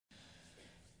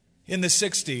In the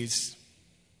 60s,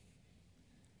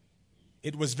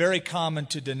 it was very common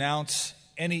to denounce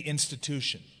any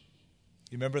institution.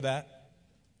 You remember that?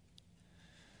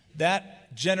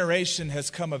 That generation has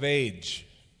come of age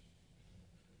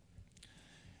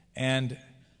and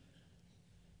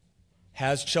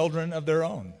has children of their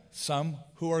own, some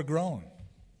who are grown.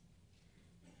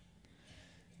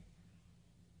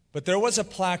 But there was a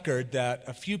placard that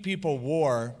a few people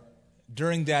wore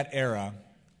during that era,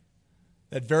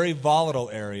 that very volatile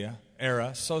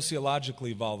era,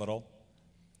 sociologically volatile,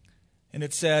 and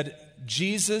it said,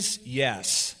 "Jesus,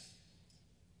 yes.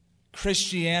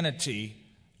 Christianity,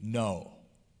 no."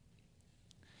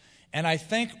 And I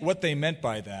think what they meant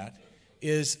by that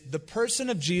is the person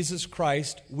of Jesus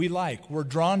Christ we like, we're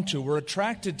drawn to, we're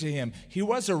attracted to him. He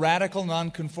was a radical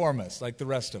nonconformist like the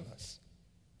rest of us.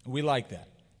 We like that.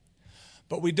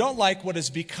 But we don't like what has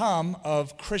become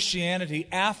of Christianity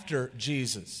after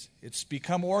Jesus. It's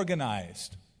become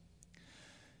organized.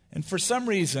 And for some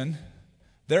reason,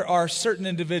 there are certain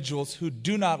individuals who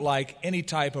do not like any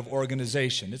type of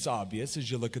organization. It's obvious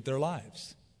as you look at their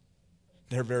lives.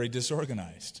 They're very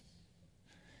disorganized.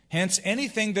 Hence,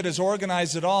 anything that is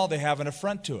organized at all, they have an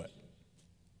affront to it.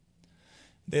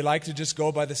 They like to just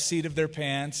go by the seat of their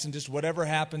pants and just whatever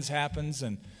happens, happens.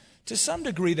 And to some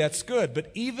degree, that's good. But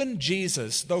even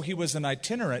Jesus, though he was an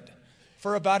itinerant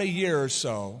for about a year or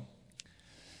so,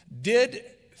 did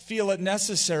feel it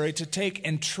necessary to take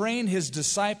and train his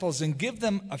disciples and give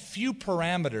them a few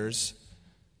parameters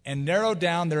and narrow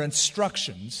down their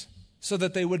instructions so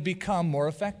that they would become more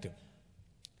effective.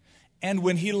 And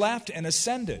when he left and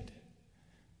ascended,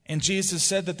 and Jesus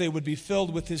said that they would be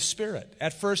filled with his Spirit.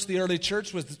 At first, the early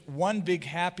church was one big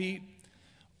happy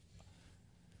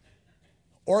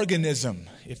organism,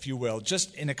 if you will.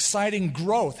 Just an exciting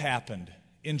growth happened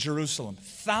in Jerusalem.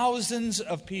 Thousands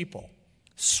of people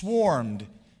swarmed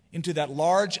into that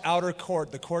large outer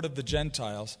court, the court of the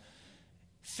Gentiles,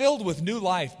 filled with new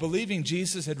life, believing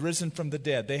Jesus had risen from the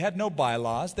dead. They had no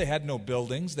bylaws, they had no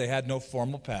buildings, they had no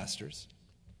formal pastors.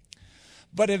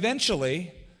 But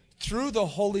eventually, through the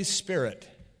Holy Spirit,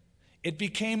 it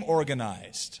became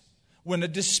organized when a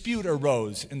dispute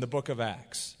arose in the book of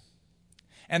Acts.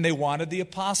 And they wanted the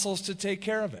apostles to take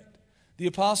care of it. The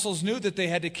apostles knew that they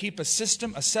had to keep a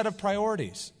system, a set of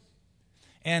priorities,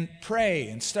 and pray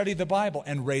and study the Bible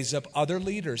and raise up other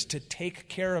leaders to take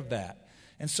care of that.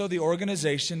 And so the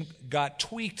organization got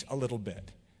tweaked a little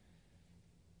bit.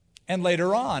 And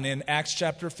later on, in Acts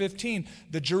chapter 15,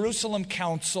 the Jerusalem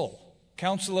Council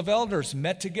of elders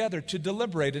met together to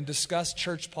deliberate and discuss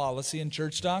church policy and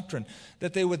church doctrine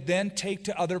that they would then take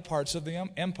to other parts of the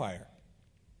empire.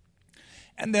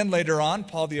 And then later on,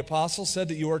 Paul the Apostle said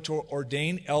that you are to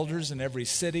ordain elders in every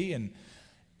city. And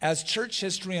as church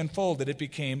history unfolded, it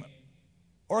became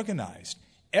organized.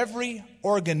 Every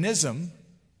organism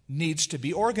needs to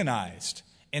be organized.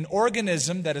 An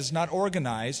organism that is not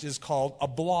organized is called a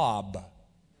blob.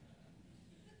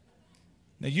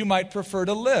 Now, you might prefer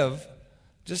to live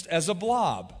just as a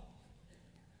blob.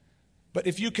 But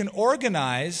if you can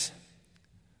organize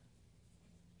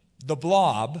the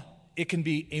blob, it can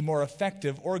be a more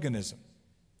effective organism.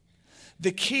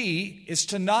 The key is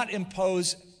to not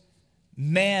impose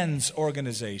man's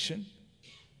organization,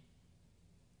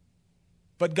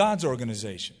 but God's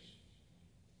organization.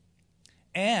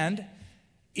 And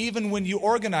even when you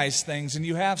organize things and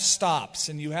you have stops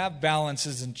and you have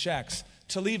balances and checks,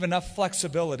 to leave enough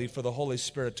flexibility for the Holy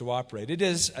Spirit to operate. It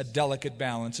is a delicate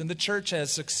balance, and the church has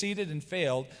succeeded and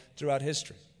failed throughout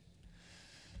history.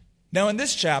 Now, in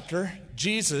this chapter,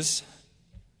 Jesus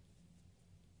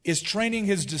is training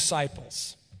his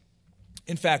disciples.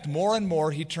 In fact, more and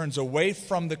more he turns away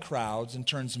from the crowds and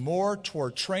turns more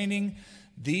toward training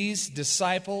these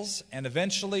disciples and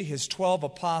eventually his 12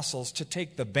 apostles to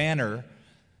take the banner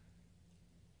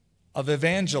of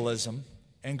evangelism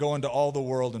and go into all the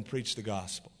world and preach the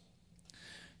gospel.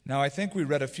 Now, I think we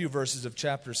read a few verses of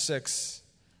chapter 6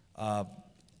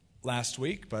 last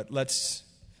week, but let's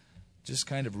just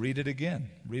kind of read it again.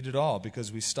 Read it all,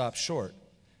 because we stopped short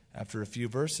after a few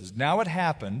verses. Now it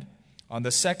happened, on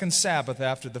the second Sabbath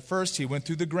after the first, he went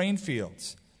through the grain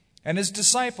fields, and his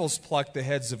disciples plucked the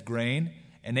heads of grain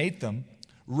and ate them,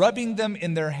 rubbing them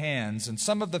in their hands. And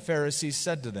some of the Pharisees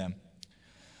said to them,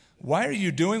 "Why are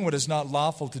you doing what is not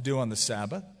lawful to do on the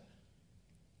Sabbath?"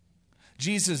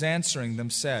 Jesus answering them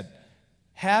said,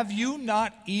 "Have you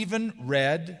not even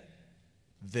read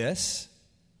this?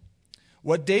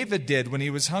 What David did when he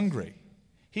was hungry,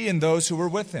 he and those who were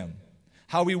with him,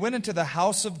 how he went into the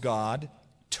house of God,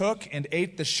 took and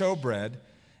ate the showbread,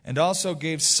 and also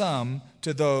gave some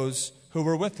to those who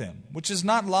were with him, which is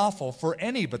not lawful for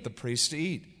any but the priest to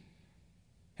eat.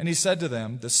 And he said to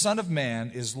them, "The Son of Man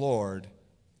is Lord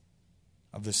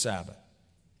of the Sabbath."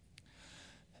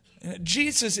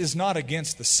 Jesus is not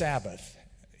against the Sabbath.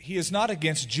 He is not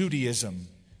against Judaism.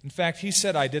 In fact, he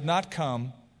said, "I did not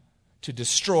come to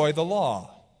destroy the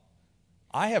law.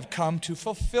 I have come to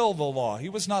fulfill the law." He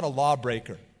was not a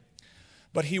lawbreaker,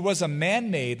 but he was a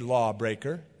man-made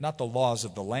lawbreaker, not the laws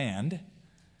of the land,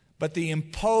 but the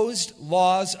imposed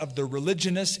laws of the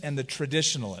religionists and the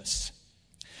traditionalists.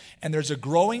 And there's a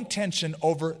growing tension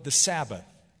over the Sabbath.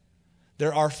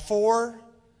 There are 4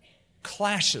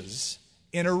 clashes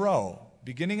in a row,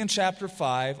 beginning in chapter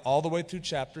 5 all the way through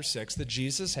chapter 6, that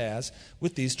Jesus has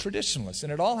with these traditionalists.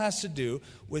 And it all has to do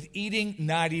with eating,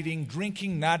 not eating,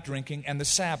 drinking, not drinking, and the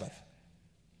Sabbath.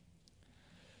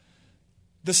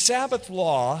 The Sabbath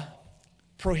law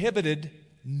prohibited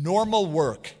normal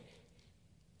work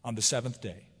on the 7th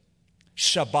day.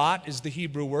 Shabbat is the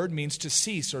Hebrew word, means to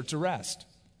cease or to rest.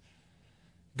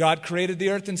 God created the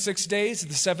earth in 6 days.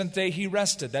 The 7th day he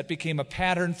rested. That became a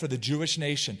pattern for the Jewish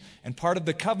nation and part of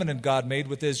the covenant God made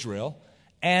with Israel,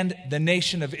 and the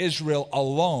nation of Israel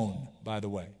alone, by the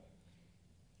way,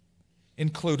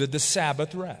 included the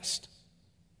Sabbath rest.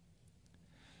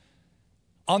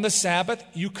 On the Sabbath,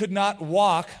 you could not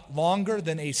walk longer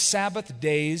than a Sabbath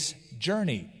day's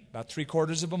journey, about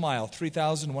 3/4 of a mile,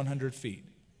 3,100 feet.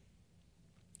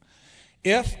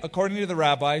 If, according to the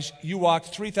rabbis, you walked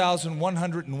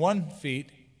 3,101 feet,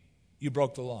 you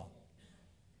broke the law.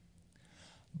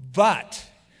 But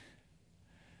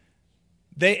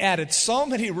they added so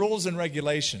many rules and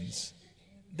regulations,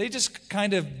 they just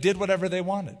kind of did whatever they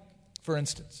wanted. For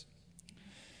instance,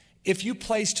 if you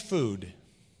placed food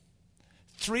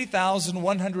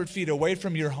 3,100 feet away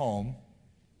from your home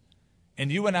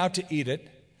and you went out to eat it,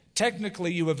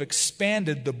 technically you have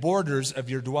expanded the borders of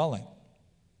your dwelling.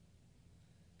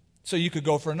 So you could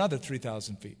go for another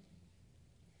 3,000 feet.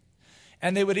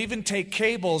 And they would even take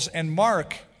cables and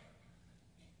mark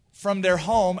from their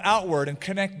home outward and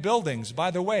connect buildings.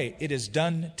 By the way, it is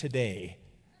done today.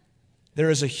 There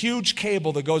is a huge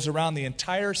cable that goes around the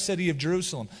entire city of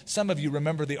Jerusalem. Some of you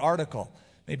remember the article,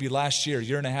 maybe last year,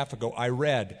 1.5 years ago, I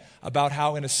read about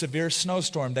how in a severe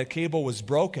snowstorm that cable was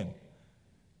broken,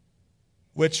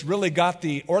 which really got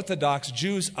the Orthodox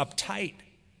Jews uptight.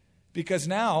 Because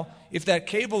now, if that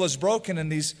cable is broken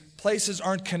and these places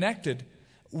aren't connected,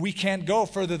 we can't go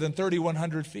further than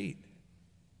 3,100 feet.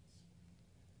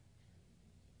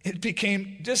 It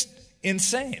became just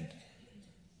insane.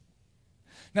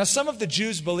 Now, some of the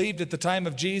Jews believed at the time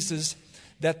of Jesus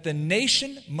that the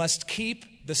nation must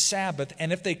keep the Sabbath,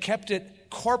 and if they kept it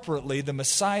corporately, the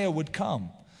Messiah would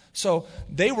come. So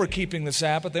they were keeping the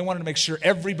Sabbath. They wanted to make sure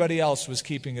everybody else was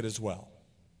keeping it as well.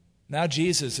 Now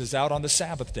Jesus is out on the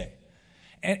Sabbath day.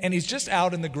 And he's just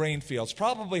out in the grain fields,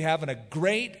 probably having a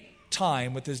great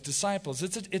time with his disciples.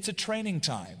 It's a training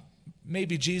time.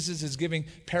 Maybe Jesus is giving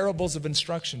parables of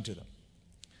instruction to them.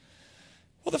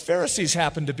 Well, the Pharisees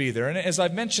happened to be there. And as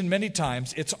I've mentioned many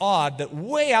times, it's odd that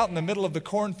way out in the middle of the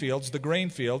cornfields, the grain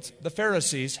fields, the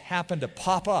Pharisees happen to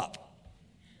pop up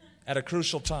at a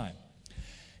crucial time.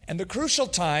 And the crucial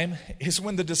time is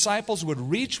when the disciples would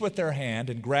reach with their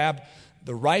hand and grab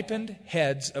the ripened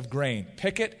heads of grain,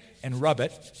 pick it and rub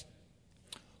it,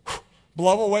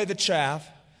 blow away the chaff,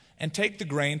 and take the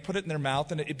grain, put it in their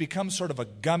mouth, and it becomes sort of a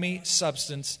gummy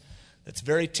substance that's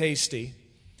very tasty.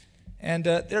 And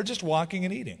they're just walking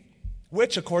and eating,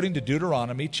 which, according to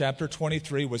Deuteronomy chapter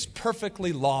 23, was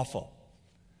perfectly lawful.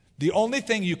 The only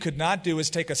thing you could not do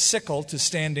is take a sickle to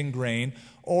standing grain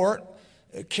or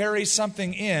carry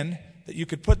something in that you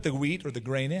could put the wheat or the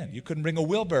grain in. You couldn't bring a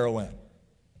wheelbarrow in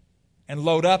and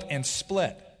load up and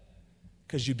split,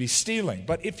 because you'd be stealing.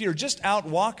 But if you're just out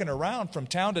walking around from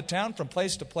town to town, from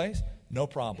place to place, no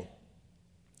problem.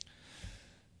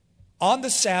 On the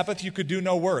Sabbath, you could do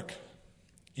no work.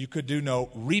 You could do no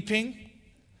reaping,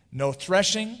 no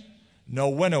threshing, no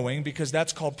winnowing, because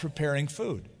that's called preparing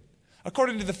food.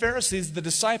 According to the Pharisees, the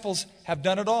disciples have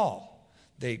done it all.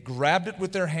 They grabbed it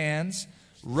with their hands,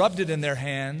 rubbed it in their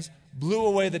hands, blew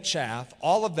away the chaff.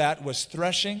 All of that was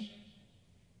threshing,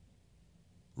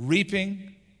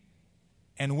 reaping,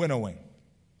 and winnowing.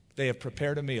 They have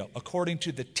prepared a meal according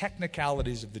to the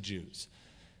technicalities of the Jews.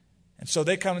 And so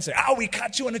they come and say, we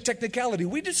caught you on a technicality.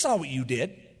 We just saw what you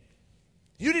did.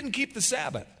 You didn't keep the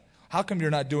Sabbath. How come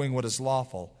you're not doing what is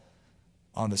lawful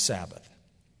on the Sabbath?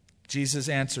 Jesus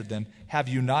answered them, have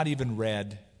you not even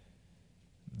read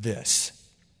this?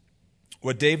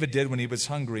 What David did when he was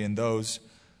hungry and those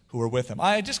who were with him.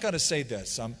 I just got to say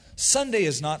this. Sunday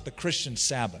is not the Christian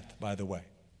Sabbath, by the way.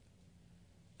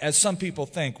 as some people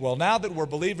think, well, now that we're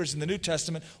believers in the New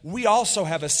Testament, we also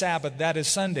have a Sabbath, that is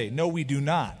Sunday. No, we do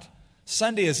not.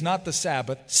 Sunday is not the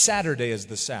Sabbath. Saturday is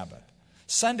the Sabbath.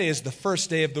 Sunday is the first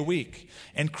day of the week.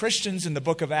 And Christians in the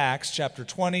book of Acts, chapter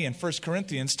 20, and 1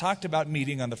 Corinthians talked about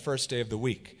meeting on the first day of the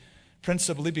week,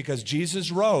 principally because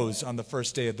Jesus rose on the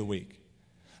first day of the week.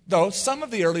 Though some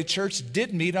of the early church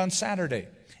did meet on Saturday,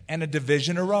 and a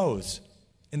division arose.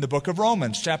 In the book of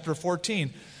Romans, chapter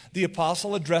 14, the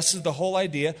apostle addresses the whole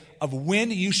idea of when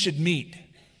you should meet.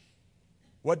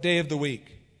 What day of the week?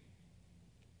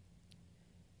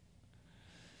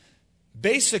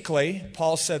 Basically,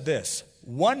 Paul said this: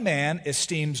 one man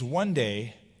esteems one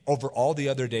day over all the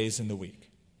other days in the week.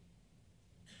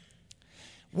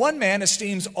 One man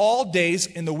esteems all days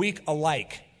in the week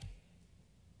alike.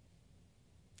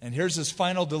 And here's his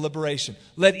final deliberation: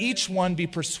 let each one be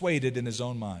persuaded in his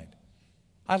own mind.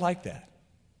 I like that.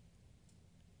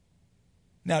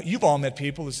 Now, you've all met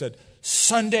people who said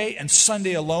Sunday and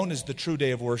Sunday alone is the true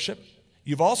day of worship.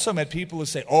 You've also met people who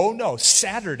say, oh no,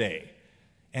 Saturday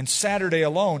and Saturday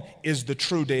alone is the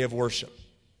true day of worship.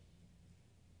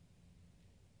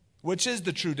 Which is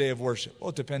the true day of worship? Well,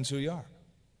 it depends who you are.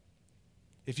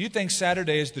 If you think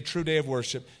Saturday is the true day of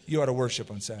worship, you ought to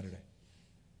worship on Saturday.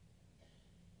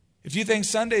 If you think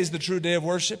Sunday is the true day of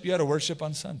worship, you ought to worship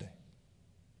on Sunday.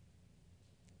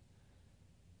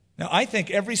 Now, I think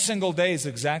every single day is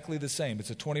exactly the same. It's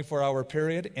a 24-hour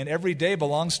period, and every day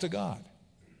belongs to God.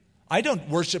 I don't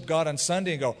worship God on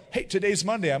Sunday and go, hey, today's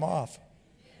Monday, I'm off.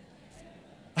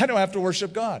 I don't have to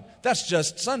worship God. That's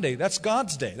just Sunday. That's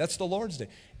God's day. That's the Lord's day.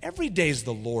 Every day is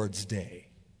the Lord's day.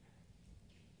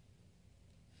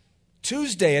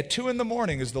 Tuesday at 2 in the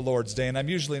morning is the Lord's day, and I'm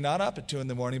usually not up at 2 in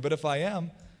the morning, but if I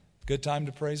am, good time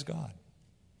to praise God.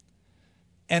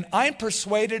 And I'm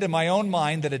persuaded in my own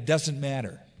mind that it doesn't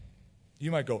matter. You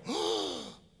might go,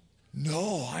 oh,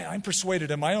 no, I'm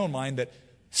persuaded in my own mind that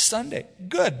Sunday.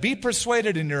 Good, be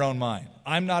persuaded in your own mind.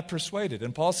 I'm not persuaded.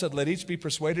 And Paul said, let each be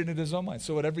persuaded in his own mind.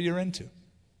 So whatever you're into.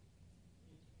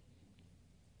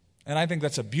 And I think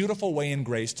that's a beautiful way in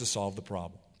grace to solve the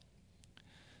problem.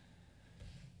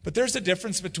 But there's a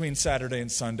difference between Saturday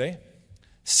and Sunday.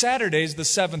 Saturday's the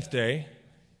seventh day.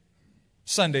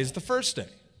 Sunday's the first day.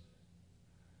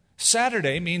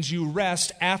 Saturday means you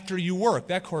rest after you work.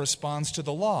 That corresponds to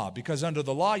the law, because under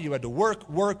the law you had to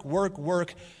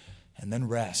work, and then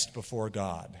rest before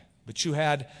God. But you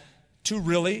had to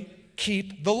really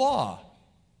keep the law.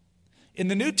 In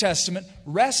the New Testament,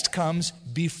 rest comes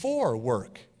before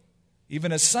work,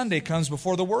 even as Sunday comes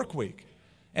before the work week.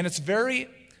 And it's very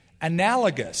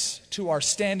analogous to our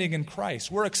standing in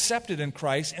Christ. We're accepted in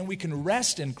Christ, and we can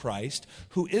rest in Christ,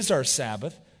 who is our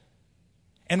Sabbath.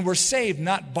 And we're saved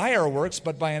not by our works,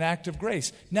 but by an act of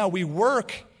grace. Now, we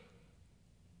work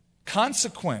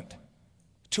consequent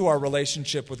to our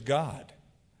relationship with God,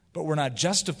 but we're not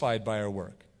justified by our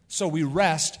work. So we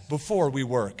rest before we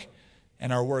work,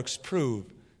 and our works prove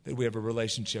that we have a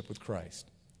relationship with Christ.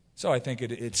 So I think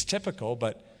it's typical,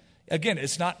 but again,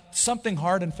 it's not something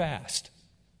hard and fast.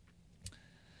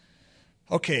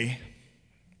 Okay.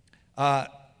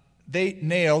 They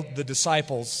nailed the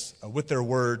disciples with their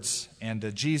words,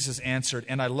 and Jesus answered,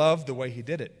 and I love the way he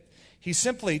did it. He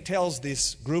simply tells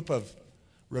this group of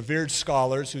revered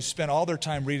scholars who spent all their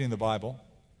time reading the Bible,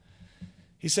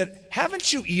 he said,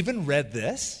 haven't you even read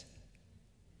this?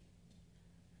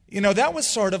 You know, that was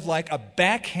sort of like a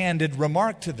backhanded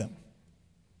remark to them.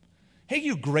 Hey,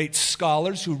 you great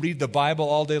scholars who read the Bible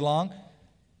all day long,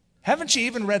 haven't you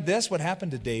even read this, what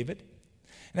happened to David?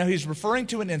 Now, he's referring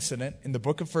to an incident in the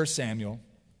book of 1 Samuel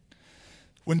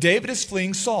when David is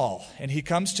fleeing Saul, and he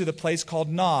comes to the place called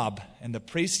Nob, and the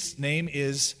priest's name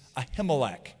is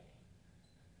Ahimelech.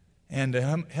 And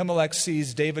Ahimelech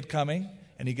sees David coming,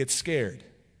 and he gets scared.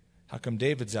 How come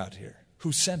David's out here?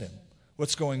 Who sent him?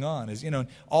 What's going on?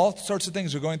 All sorts of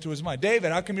things are going through his mind.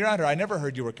 David, how come you're out here? I never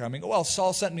heard you were coming. Well,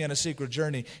 Saul sent me on a secret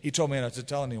journey. He told me not to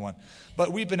tell anyone.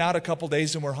 But we've been out a couple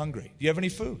days, and we're hungry. Do you have any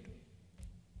food?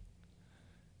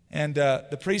 And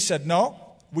the priest said,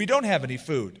 no, we don't have any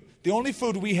food. The only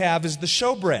food we have is the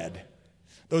showbread.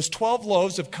 Those 12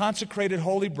 loaves of consecrated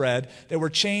holy bread that were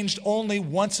changed only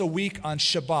once a week on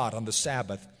Shabbat, on the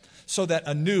Sabbath, so that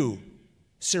a new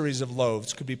series of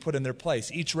loaves could be put in their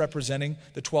place, each representing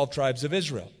the 12 tribes of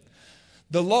Israel.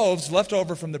 The loaves left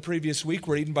over from the previous week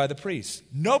were eaten by the priests.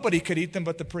 Nobody could eat them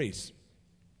but the priests.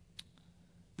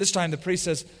 This time the priest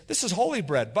says, this is holy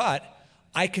bread, but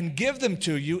I can give them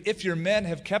to you if your men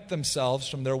have kept themselves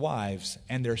from their wives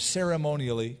and they're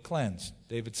ceremonially cleansed.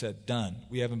 David said, done.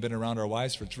 We haven't been around our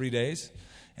wives for 3 days,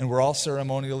 and we're all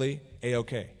ceremonially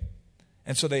A-okay.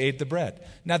 And so they ate the bread.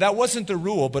 Now, that wasn't the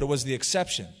rule, but it was the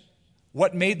exception.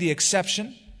 What made the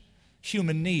exception?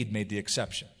 Human need made the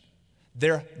exception.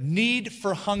 Their need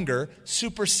for hunger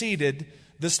superseded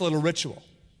this little ritual.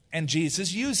 And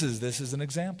Jesus uses this as an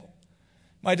example.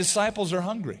 My disciples are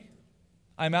hungry.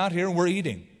 I'm out here and we're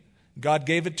eating. God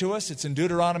gave it to us. It's in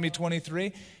Deuteronomy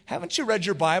 23. Haven't you read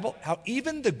your Bible? How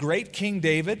even the great King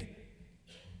David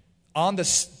on the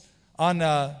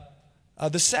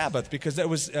Sabbath, because that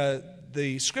was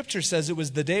the Scripture says it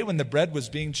was the day when the bread was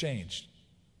being changed.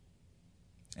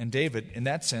 And David, in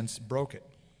that sense, broke it.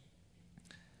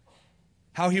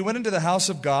 How he went into the house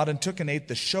of God and took and ate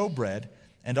the showbread,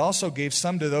 and also gave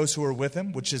some to those who were with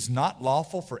him, which is not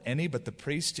lawful for any but the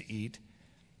priest to eat.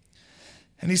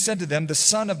 And he said to them, the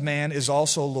Son of Man is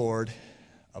also Lord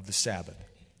of the Sabbath.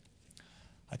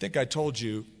 I think I told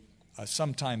you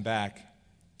some time back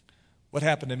what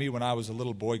happened to me when I was a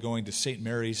little boy going to St.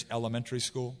 Mary's Elementary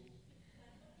School.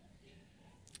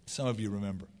 Some of you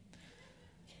remember.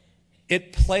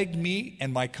 It plagued me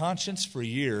and my conscience for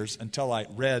years until I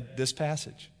read this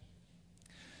passage.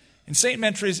 In St.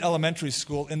 Mary's Elementary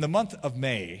School, in the month of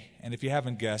May, and if you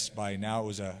haven't guessed by now, it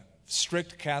was a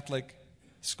strict Catholic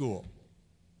school.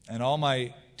 And all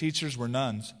my teachers were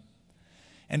nuns.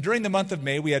 And during the month of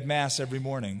May, we had Mass every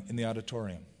morning in the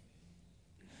auditorium.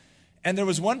 And there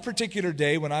was one particular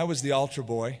day when I was the altar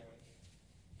boy.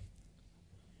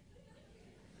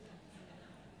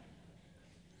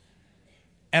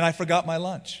 And I forgot my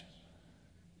lunch.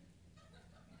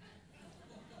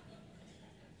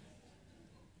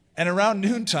 And around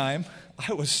noontime,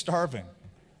 I was starving.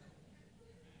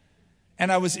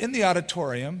 And I was in the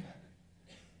auditorium.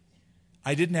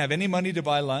 I didn't have any money to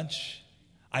buy lunch.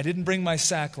 I didn't bring my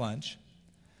sack lunch.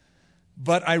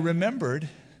 But I remembered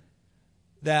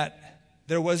that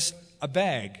there was a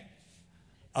bag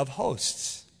of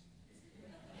Hosts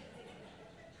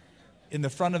in the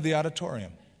front of the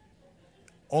auditorium.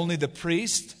 Only the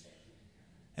priest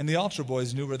and the altar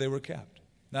boys knew where they were kept.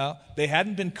 Now, they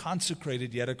hadn't been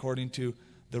consecrated yet according to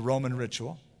the Roman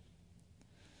ritual.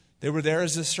 They were there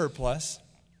as a surplus,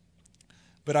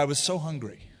 but I was so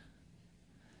hungry.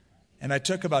 And I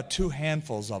took about 2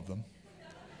 handfuls of them,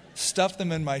 stuffed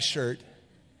them in my shirt,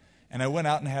 and I went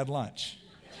out and had lunch.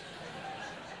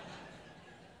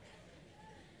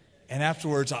 And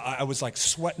afterwards, I was like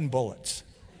sweating bullets.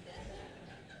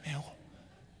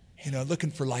 Looking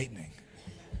for lightning.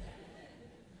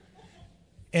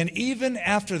 And even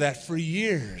after that, for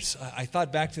years, I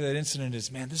thought back to that incident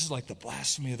as, man, this is like the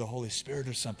blasphemy of the Holy Spirit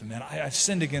or something, man. I've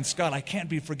sinned against God. I can't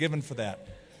be forgiven for that.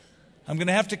 I'm going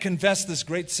to have to confess this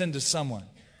great sin to someone.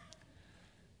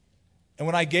 And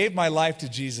when I gave my life to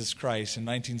Jesus Christ in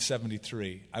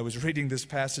 1973, I was reading this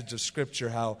passage of Scripture,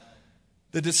 how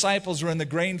the disciples were in the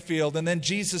grain field, and then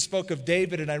Jesus spoke of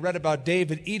David, and I read about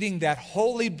David eating that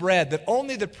holy bread that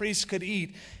only the priests could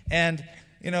eat. And,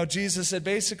 Jesus said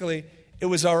basically, it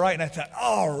was all right. And I thought,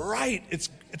 all right, it's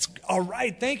all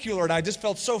right. Thank you, Lord. I just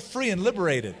felt so free and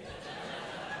liberated.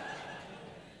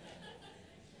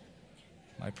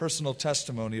 My personal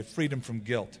testimony of freedom from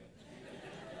guilt.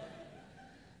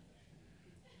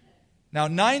 Now,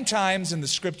 9 times in the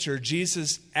Scripture,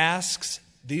 Jesus asks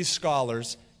these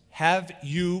scholars, have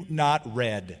you not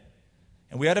read?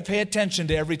 And we ought to pay attention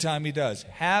to every time he does.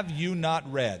 Have you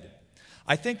not read?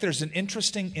 I think there's an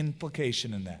interesting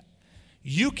implication in that.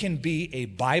 You can be a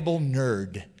Bible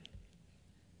nerd.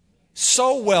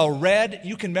 So well read,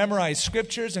 you can memorize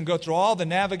scriptures and go through all the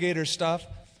Navigator stuff.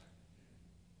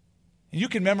 And you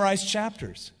can memorize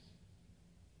chapters.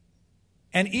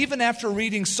 And even after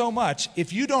reading so much,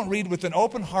 if you don't read with an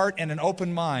open heart and an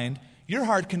open mind, your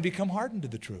heart can become hardened to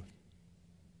the truth.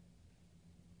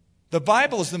 The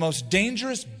Bible is the most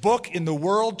dangerous book in the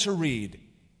world to read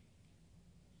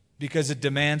because it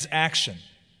demands action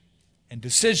and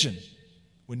decision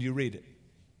when you read it,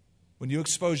 when you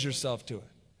expose yourself to it.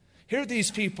 Here are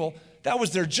these people, that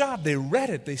was their job. They read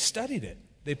it, they studied it,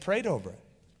 they prayed over it.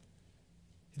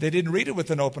 They didn't read it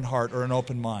with an open heart or an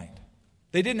open mind.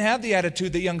 They didn't have the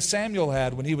attitude that young Samuel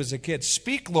had when he was a kid.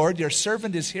 Speak, Lord, your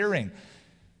servant is hearing.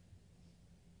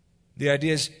 The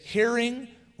idea is hearing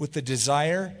with the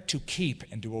desire to keep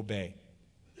and to obey.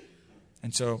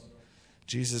 And so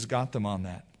Jesus got them on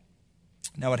that.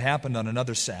 Now it happened on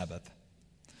another Sabbath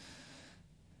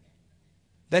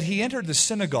that he entered the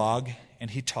synagogue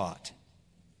and he taught.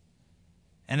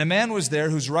 And a man was there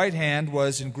whose right hand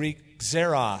was, in Greek,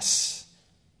 xeros,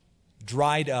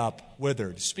 dried up,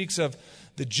 withered. It speaks of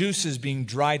the juices being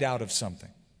dried out of something.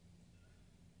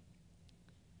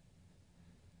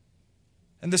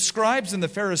 And the scribes and the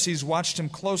Pharisees watched him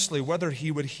closely, whether he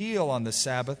would heal on the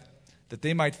Sabbath, that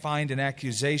they might find an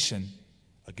accusation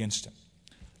against him.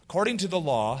 According to the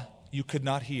law, you could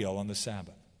not heal on the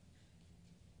Sabbath.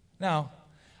 Now,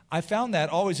 I found that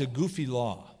always a goofy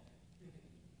law.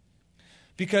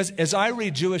 Because as I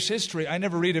read Jewish history, I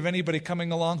never read of anybody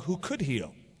coming along who could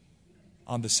heal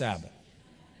on the Sabbath.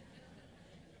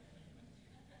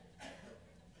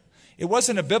 It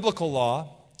wasn't a biblical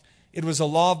law. It was a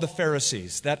law of the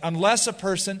Pharisees, that unless a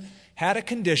person had a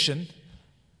condition,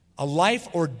 a life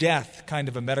or death kind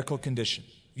of a medical condition,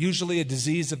 usually a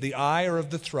disease of the eye or of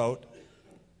the throat,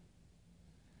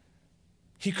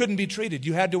 he couldn't be treated.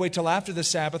 You had to wait till after the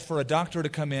Sabbath for a doctor to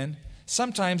come in.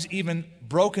 Sometimes even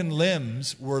broken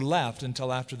limbs were left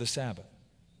until after the Sabbath.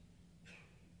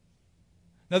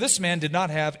 Now, this man did not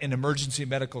have an emergency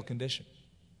medical condition.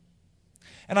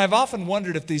 And I've often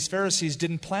wondered if these Pharisees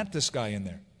didn't plant this guy in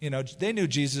there. You know, they knew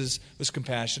Jesus was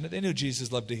compassionate. They knew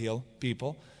Jesus loved to heal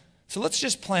people. So let's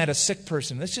just plant a sick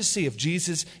person. Let's just see if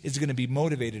Jesus is going to be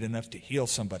motivated enough to heal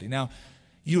somebody. Now,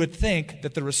 you would think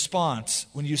that the response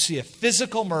when you see a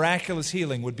physical, miraculous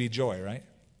healing would be joy, right?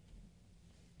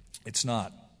 It's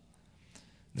not.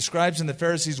 The scribes and the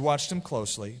Pharisees watched him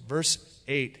closely. Verse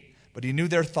 8, but he knew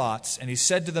their thoughts, and he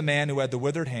said to the man who had the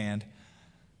withered hand,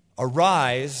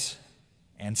 arise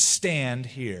and stand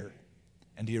here.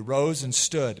 And he arose and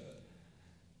stood.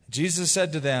 Jesus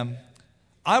said to them,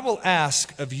 I will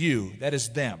ask of you, that is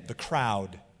them, the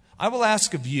crowd, I will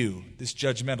ask of you, this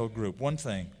judgmental group, one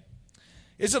thing.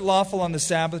 Is it lawful on the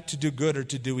Sabbath to do good or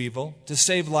to do evil, to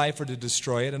save life or to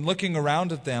destroy it? And looking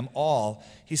around at them all,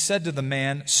 he said to the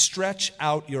man, stretch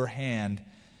out your hand.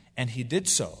 And he did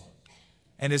so.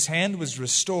 And his hand was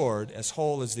restored as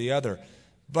whole as the other.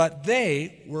 But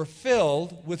they were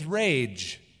filled with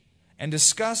rage and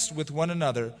discussed with one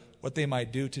another what they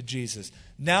might do to Jesus.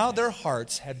 Now their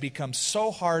hearts had become so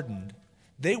hardened,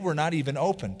 they were not even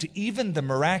open to even the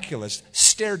miraculous,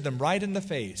 stared them right in the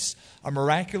face. A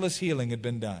miraculous healing had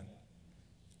been done.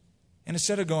 And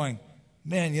instead of going,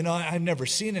 man, you know, I've never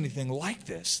seen anything like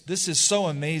this. This is so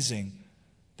amazing.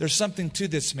 There's something to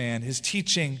this man. His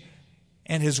teaching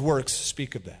and his works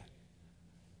speak of that.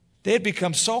 They had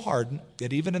become so hardened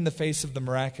that even in the face of the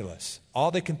miraculous,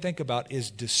 all they can think about is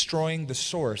destroying the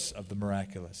source of the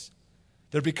miraculous.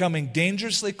 They're becoming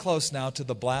dangerously close now to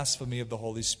the blasphemy of the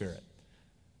Holy Spirit,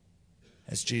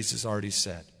 as Jesus already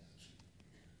said.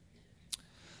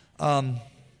 Why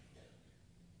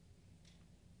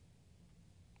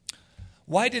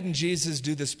didn't Jesus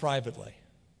do this privately?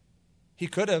 He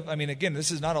could have. I mean, again, this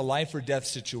is not a life or death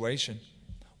situation.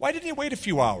 Why didn't he wait a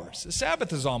few hours? The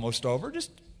Sabbath is almost over.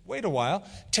 Just wait a while.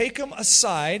 Take him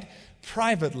aside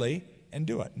privately and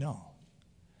do it. No.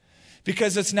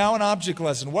 Because it's now an object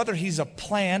lesson. Whether he's a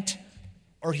plant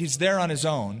or he's there on his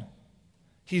own,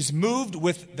 he's moved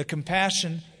with the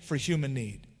compassion for human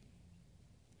need.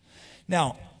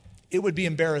 Now, it would be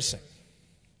embarrassing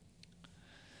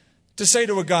to say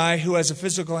to a guy who has a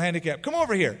physical handicap, come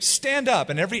over here, stand up,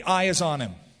 and every eye is on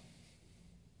him.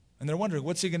 And they're wondering,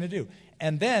 what's he going to do?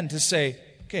 And then to say,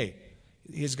 okay,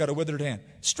 he's got a withered hand.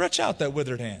 Stretch out that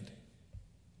withered hand.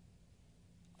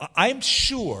 I'm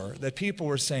sure that people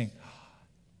were saying,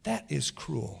 that is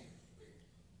cruel.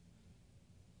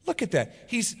 Look at that.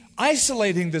 He's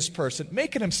isolating this person,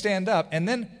 making him stand up, and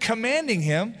then commanding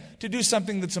him to do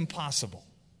something that's impossible.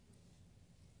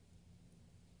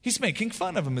 He's making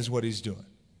fun of him is what he's doing.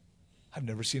 I've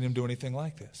never seen him do anything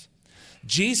like this.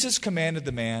 Jesus commanded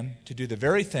the man to do the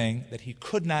very thing that he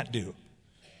could not do,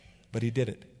 but he did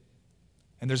it.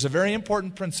 And there's a very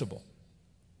important principle.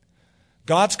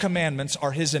 God's commandments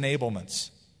are his enablements.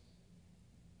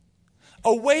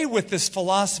 Away with this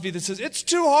philosophy that says, it's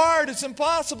too hard, it's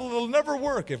impossible, it'll never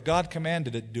work. If God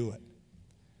commanded it, do it.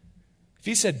 If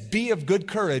he said, be of good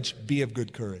courage, be of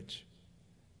good courage.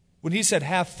 When he said,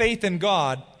 have faith in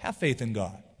God, have faith in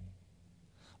God.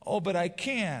 Oh, but I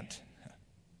can't.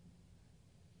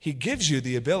 He gives you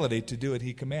the ability to do what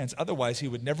he commands. Otherwise, he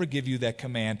would never give you that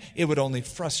command. It would only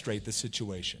frustrate the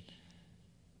situation.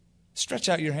 Stretch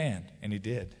out your hand. And he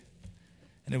did.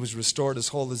 And it was restored as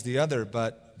whole as the other,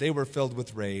 but they were filled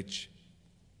with rage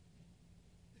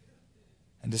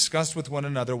and discussed with one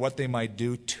another what they might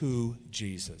do to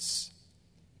Jesus.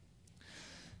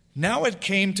 Now it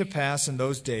came to pass in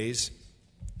those days,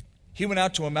 he went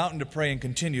out to a mountain to pray and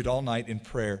continued all night in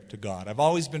prayer to God. I've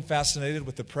always been fascinated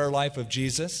with the prayer life of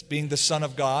Jesus, being the Son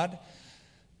of God,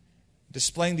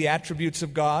 displaying the attributes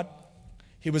of God.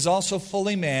 He was also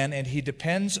fully man, and he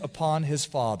depends upon his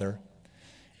Father.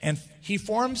 And he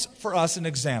forms for us an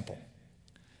example.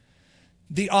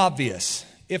 The obvious,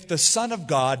 if the Son of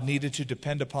God needed to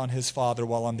depend upon his Father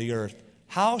while on the earth,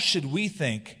 how should we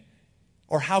think,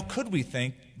 or how could we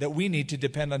think, that we need to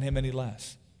depend on him any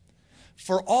less?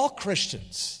 For all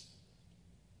Christians,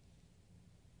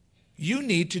 you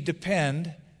need to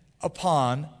depend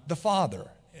upon the Father.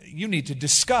 You need to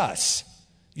discuss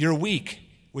your week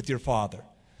with your Father.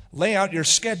 Lay out your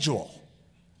schedule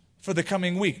for the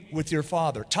coming week with your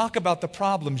Father. Talk about the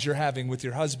problems you're having with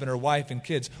your husband or wife and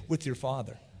kids with your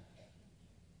Father.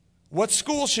 What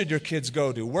school should your kids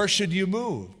go to? Where should you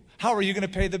move? How are you going to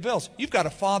pay the bills? You've got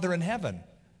a Father in heaven.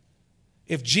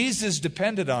 If Jesus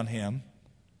depended on him,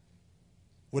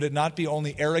 would it not be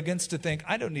only arrogance to think,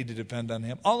 I don't need to depend on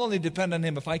him. I'll only depend on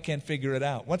him if I can't figure it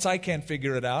out. Once I can't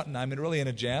figure it out and I'm really in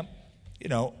a jam,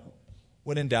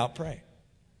 when in doubt, pray.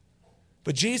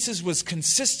 But Jesus was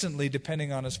consistently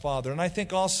depending on his Father. And I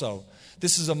think also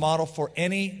this is a model for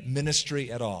any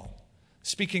ministry at all.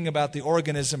 Speaking about the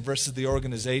organism versus the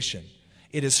organization,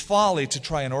 it is folly to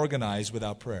try and organize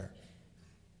without prayer.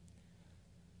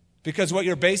 Because what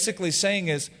you're basically saying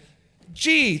is,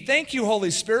 gee, thank you,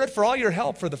 Holy Spirit, for all your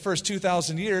help for the first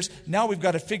 2,000 years. Now we've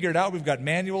got to figure it out. We've got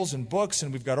manuals and books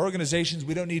and we've got organizations.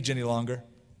 We don't need you any longer.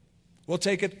 We'll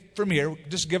take it from here.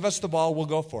 Just give us the ball. We'll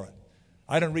go for it.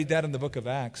 I don't read that in the book of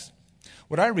Acts.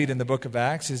 What I read in the book of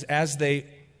Acts is as they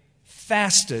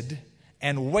fasted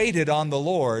and waited on the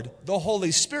Lord, the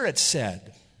Holy Spirit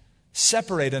said,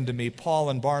 separate unto me Paul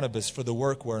and Barnabas for the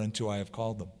work whereunto I have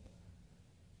called them.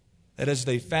 That as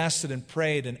they fasted and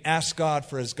prayed and asked God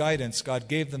for his guidance, God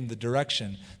gave them the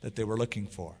direction that they were looking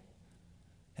for.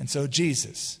 And so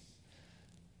Jesus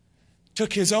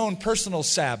took his own personal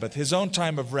Sabbath, his own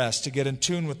time of rest to get in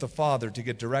tune with the Father, to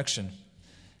get direction.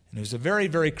 And it was a very,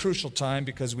 very crucial time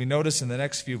because we notice in the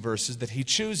next few verses that he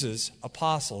chooses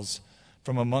apostles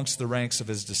from amongst the ranks of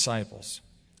his disciples.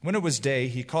 When it was day,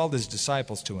 he called his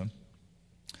disciples to him.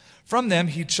 From them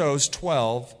he chose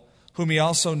 12, whom he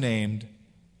also named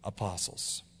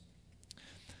apostles.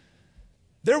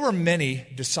 There were many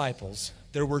disciples.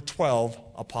 There were 12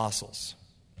 apostles.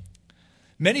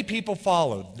 Many people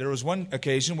followed. There was one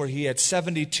occasion where he had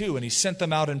 72, and he sent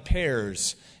them out in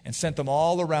pairs and sent them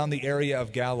all around the area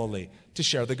of Galilee to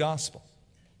share the gospel.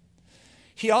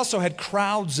 He also had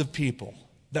crowds of people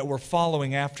that were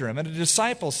following after him. And a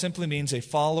disciple simply means a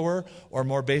follower, or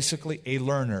more basically, a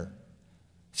learner.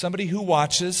 Somebody who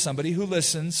watches, somebody who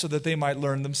listens so that they might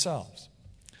learn themselves.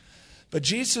 But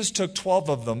Jesus took 12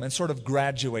 of them and sort of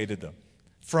graduated them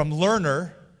from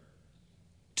learner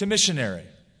to missionary,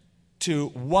 to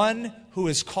one who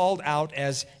is called out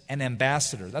as an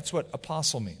ambassador. That's what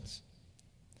apostle means.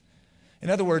 In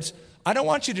other words, I don't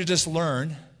want you to just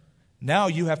learn. Now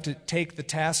you have to take the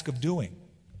task of doing.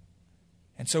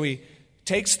 And so he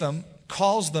takes them,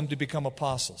 calls them to become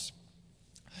apostles.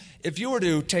 If you were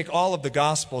to take all of the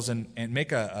Gospels and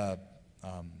make a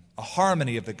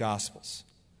harmony of the Gospels,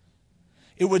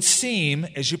 it would seem,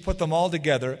 as you put them all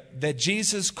together, that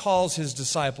Jesus calls his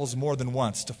disciples more than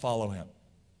once to follow him.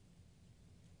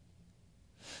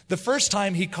 The first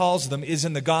time he calls them is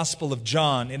in the Gospel of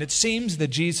John, and it seems that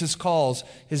Jesus calls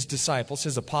his disciples,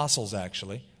 his apostles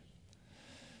actually,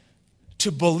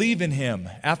 to believe in him.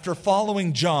 After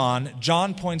following John,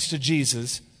 John points to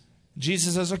Jesus.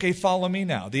 Jesus says, okay, follow me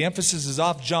now. The emphasis is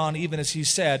off John, even as he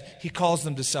said, he calls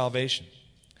them to salvation.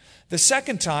 The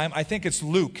second time, I think it's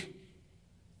Luke.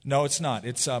 No, it's not.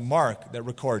 It's Mark that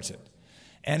records it.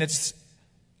 And it's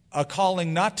a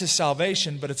calling not to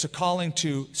salvation, but it's a calling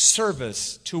to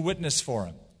service, to witness for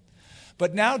him.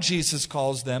 But now Jesus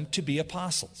calls them to be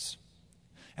apostles.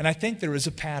 And I think there is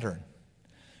a pattern.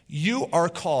 You are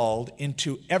called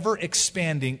into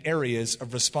ever-expanding areas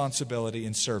of responsibility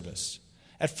and service.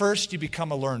 At first, you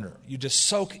become a learner. You just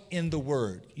soak in the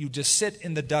Word. You just sit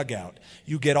in the dugout.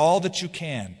 You get all that you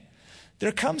can.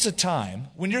 There comes a time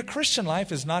when your Christian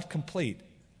life is not complete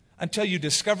until you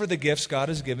discover the gifts God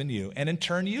has given you and in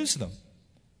turn use them.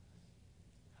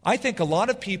 I think a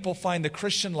lot of people find the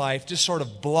Christian life just sort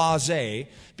of blasé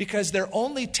because they're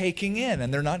only taking in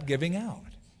and they're not giving out.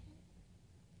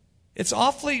 It's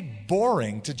awfully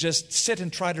boring to just sit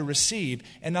and try to receive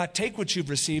and not take what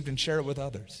you've received and share it with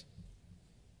others.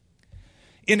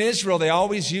 In Israel, they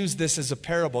always use this as a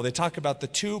parable. They talk about the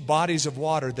two bodies of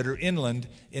water that are inland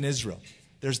in Israel.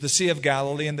 There's the Sea of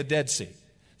Galilee and the Dead Sea.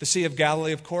 The Sea of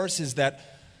Galilee, of course, is that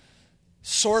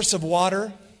source of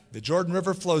water. The Jordan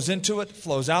River flows into it,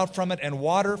 flows out from it, and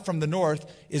water from the north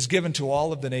is given to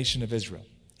all of the nation of Israel.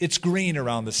 It's green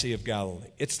around the Sea of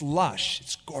Galilee. It's lush.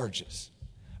 It's gorgeous.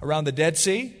 Around the Dead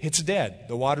Sea, it's dead.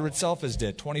 The water itself is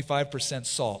dead, 25%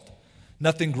 salt.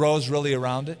 Nothing grows really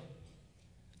around it.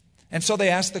 And so they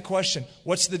ask the question,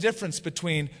 what's the difference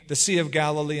between the Sea of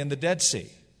Galilee and the Dead Sea?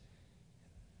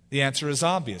 The answer is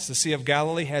obvious. The Sea of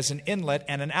Galilee has an inlet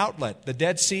and an outlet. The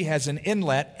Dead Sea has an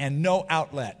inlet and no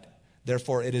outlet.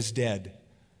 Therefore it is dead.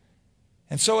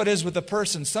 And so it is with a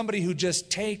person, somebody who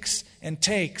just takes and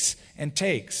takes and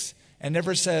takes and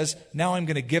never says, now I'm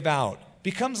going to give out,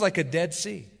 becomes like a Dead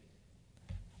Sea.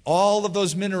 All of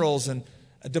those minerals and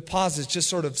deposits, just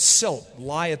sort of silt,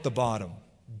 lie at the bottom,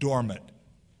 dormant.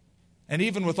 And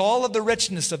even with all of the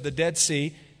richness of the Dead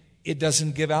Sea, it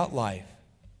doesn't give out life.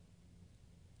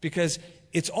 Because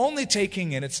it's only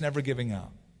taking in, it's never giving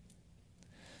out.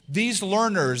 These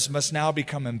learners must now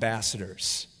become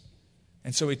ambassadors.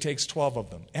 And so he takes 12 of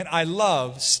them. And I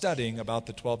love studying about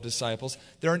the 12 disciples.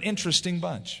 They're an interesting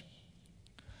bunch.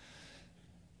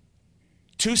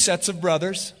 2 sets of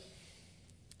brothers.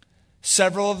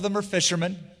 Several of them are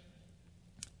fishermen.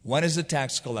 One is a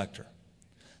tax collector.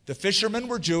 The fishermen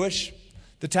were Jewish.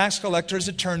 The tax collector is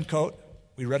a turncoat.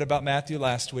 We read about Matthew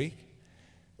last week.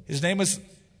 His name was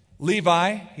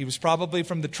Levi. He was probably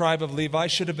from the tribe of Levi,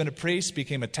 should have been a priest,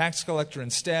 became a tax collector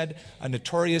instead, a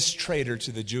notorious traitor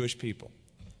to the Jewish people.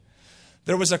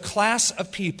 There was a class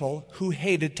of people who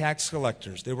hated tax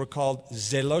collectors. They were called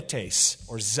zelotes,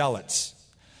 or zealots.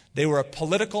 They were a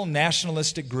political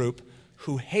nationalistic group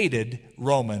who hated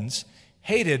Romans,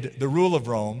 hated the rule of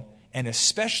Rome, and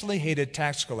especially hated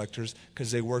tax collectors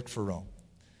because they worked for Rome.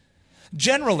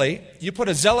 Generally, you put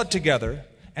a zealot together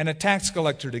and a tax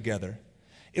collector together,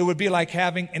 it would be like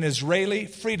having an Israeli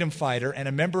freedom fighter and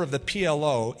a member of the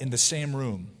PLO in the same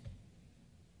room.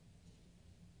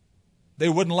 They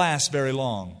wouldn't last very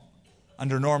long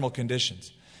under normal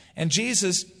conditions. And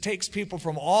Jesus takes people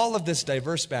from all of this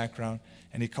diverse background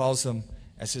and he calls them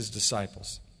as his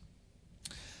disciples.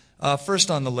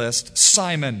 First on the list,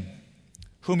 Simon,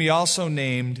 whom he also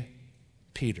named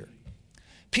Peter.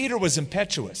 Peter was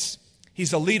impetuous.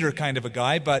 He's a leader kind of a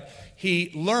guy, but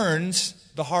he learns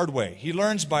the hard way. He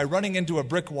learns by running into a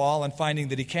brick wall and finding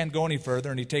that he can't go any further,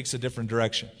 and he takes a different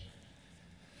direction.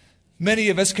 Many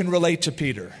of us can relate to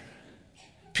Peter.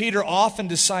 Peter often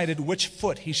decided which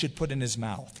foot he should put in his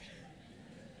mouth.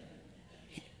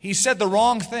 He said the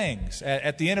wrong things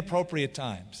at the inappropriate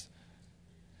times.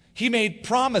 He made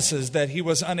promises that he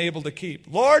was unable to keep.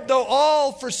 Lord, though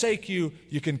all forsake you,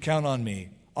 you can count on me.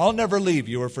 I'll never leave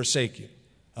you or forsake you.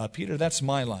 Peter, that's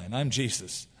my line. I'm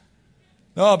Jesus.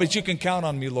 No, but you can count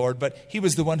on me, Lord. But he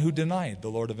was the one who denied the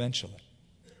Lord eventually.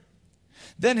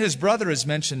 Then his brother is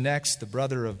mentioned next, the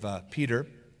brother of Peter.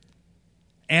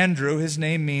 Andrew, his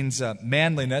name means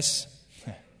manliness.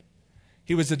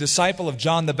 He was a disciple of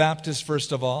John the Baptist,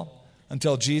 first of all,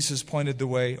 until Jesus pointed the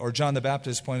way, or John the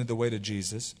Baptist pointed the way to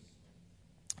Jesus.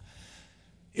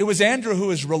 It was Andrew who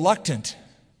was reluctant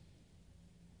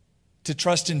to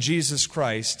trust in Jesus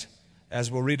Christ, as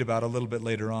we'll read about a little bit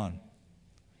later on.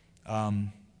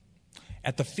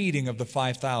 At the feeding of the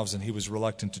 5,000, he was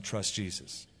reluctant to trust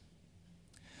Jesus.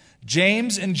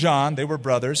 James and John, they were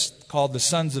brothers, called the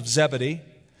sons of Zebedee.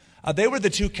 They were the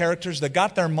 2 characters that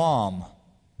got their mom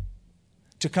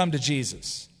to come to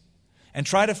Jesus and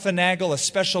try to finagle a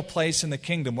special place in the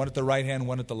kingdom, one at the right hand,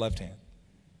 one at the left hand.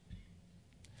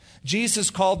 Jesus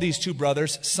called these 2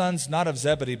 brothers sons not of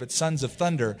Zebedee, but sons of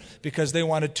thunder, because they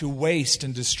wanted to waste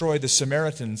and destroy the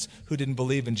Samaritans who didn't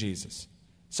believe in Jesus.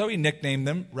 So he nicknamed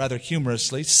them, rather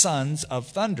humorously, sons of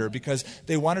thunder, because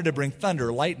they wanted to bring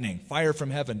thunder, lightning, fire from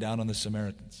heaven down on the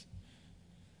Samaritans.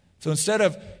 So instead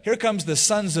of, here comes the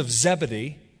sons of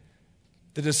Zebedee,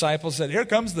 the disciples said, here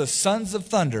comes the sons of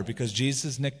thunder, because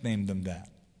Jesus nicknamed them that.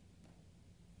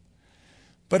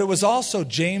 But it was also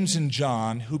James and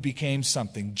John who became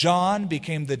something. John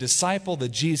became the disciple that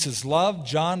Jesus loved.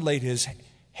 John laid his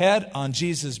head on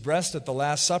Jesus' breast at the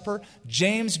Last Supper.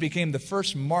 James became the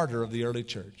first martyr of the early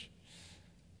church.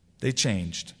 They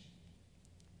changed.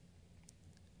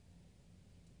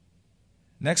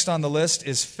 Next on the list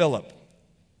is Philip.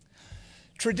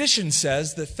 Tradition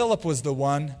says that Philip was the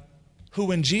one who,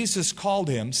 when Jesus called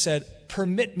him, said,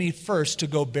 permit me first to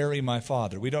go bury my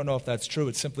father. We don't know if that's true.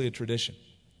 It's simply a tradition.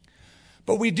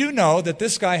 But we do know that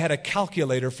this guy had a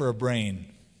calculator for a brain.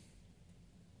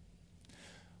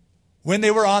 When they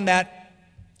were on that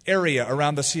area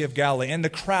around the Sea of Galilee and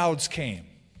the crowds came,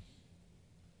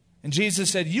 and Jesus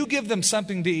said, you give them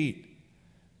something to eat.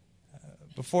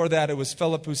 Before that, it was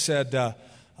Philip who said,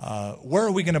 where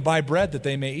are we going to buy bread that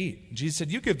they may eat? And Jesus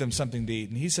said, you give them something to eat.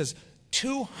 And he says,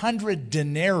 200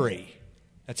 denarii.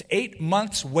 That's 8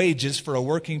 months' wages for a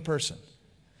working person.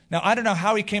 Now, I don't know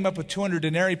how he came up with 200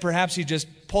 denarii. Perhaps he just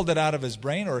pulled it out of his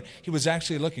brain, or he was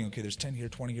actually looking, okay, there's 10 here,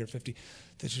 20 here, 50,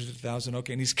 1,000,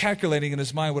 okay. And he's calculating in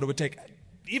his mind what it would take.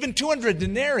 Even 200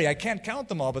 denarii, I can't count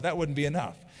them all, but that wouldn't be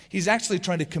enough. He's actually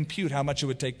trying to compute how much it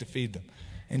would take to feed them.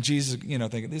 And Jesus,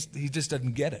 thinking, he just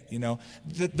doesn't get it,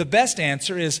 The best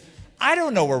answer is, I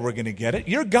don't know where we're going to get it.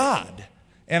 You're God.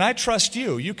 And I trust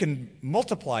you. You can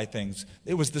multiply things.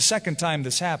 It was the second time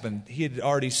this happened. He had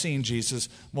already seen Jesus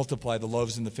multiply the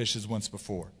loaves and the fishes once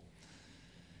before.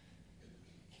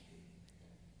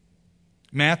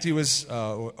 Matthew is,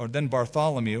 or then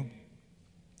Bartholomew,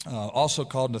 also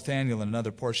called Nathanael in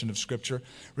another portion of Scripture.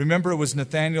 Remember, it was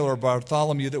Nathanael or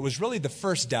Bartholomew that was really the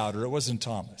first doubter. It wasn't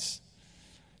Thomas.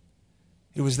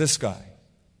 It was this guy.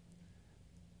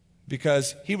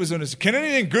 Because he was going to say, can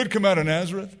anything good come out of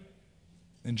Nazareth?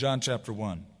 In John chapter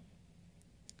 1.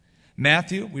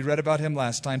 Matthew, we read about him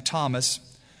last time. Thomas,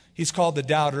 he's called the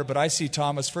doubter, but I see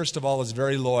Thomas, first of all, as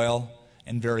very loyal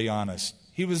and very honest.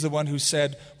 He was the one who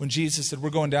said, when Jesus said,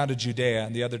 we're going down to Judea,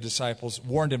 and the other disciples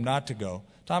warned him not to go,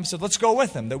 Thomas said, let's go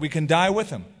with him, that we can die with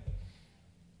him.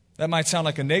 That might sound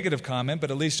like a negative comment,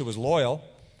 but at least it was loyal.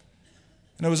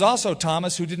 And it was also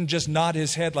Thomas who didn't just nod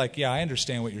his head like, yeah, I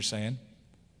understand what you're saying.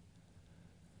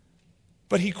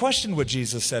 But he questioned what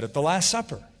Jesus said at the Last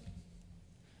Supper.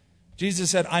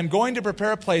 Jesus said, I'm going to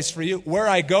prepare a place for you. Where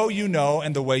I go, you know,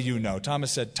 and the way you know.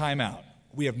 Thomas said, time out.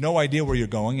 We have no idea where you're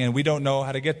going, and we don't know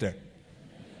how to get there.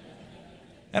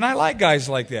 And I like guys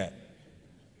like that.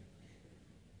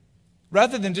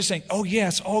 Rather than just saying, oh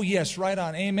yes, right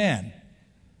on, amen.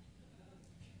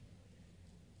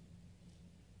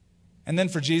 And then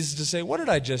for Jesus to say, what did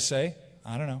I just say?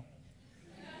 I don't know.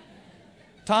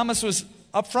 Thomas was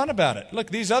upfront about it. Look,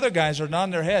 these other guys are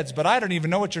nodding their heads, but I don't even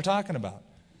know what you're talking about.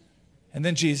 And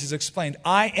then Jesus explained,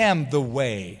 I am the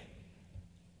way,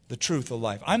 the truth, the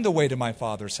life. I'm the way to my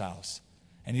Father's house.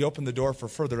 And he opened the door for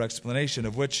further explanation,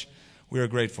 of which we are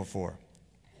grateful for.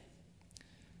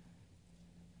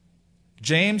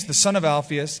 James, the son of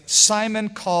Alphaeus, Simon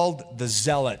called the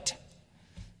Zealot.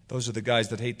 Those are the guys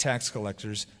that hate tax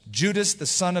collectors. Judas, the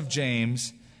son of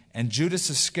James, and Judas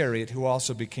Iscariot, who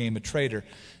also became a traitor.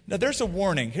 Now, there's a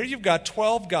warning. Here you've got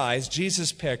 12 guys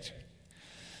Jesus picked.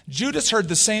 Judas heard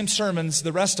the same sermons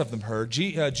the rest of them heard.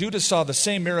 Judas saw the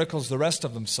same miracles the rest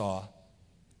of them saw.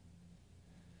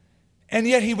 And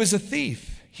yet he was a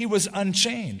thief. He was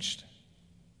unchanged.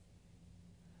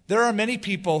 There are many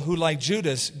people who, like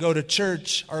Judas, go to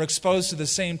church, are exposed to the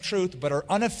same truth, but are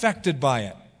unaffected by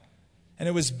it. And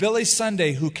it was Billy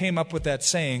Sunday who came up with that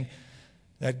saying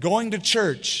that going to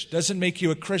church doesn't make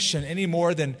you a Christian any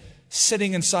more than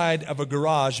sitting inside of a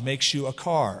garage makes you a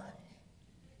car.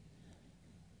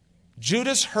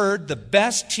 Judas heard the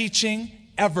best teaching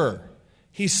ever.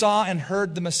 He saw and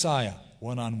heard the Messiah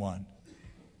one-on-one.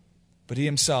 But he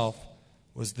himself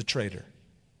was the traitor.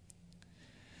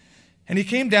 And he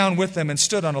came down with them and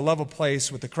stood on a level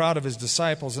place with the crowd of his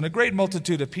disciples and a great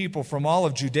multitude of people from all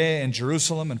of Judea and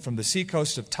Jerusalem and from the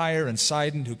seacoast of Tyre and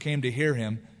Sidon who came to hear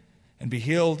him and be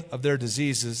healed of their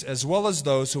diseases, as well as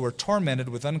those who were tormented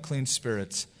with unclean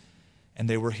spirits, and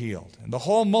they were healed. And the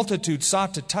whole multitude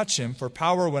sought to touch him, for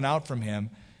power went out from him,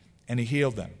 and he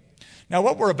healed them. Now,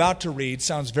 what we're about to read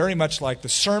sounds very much like the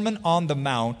Sermon on the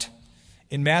Mount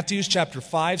in Matthew chapter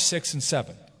 5, 6, and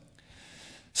 7.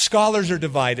 Scholars are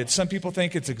divided. Some people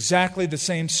think it's exactly the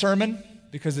same sermon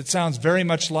because it sounds very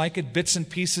much like it. Bits and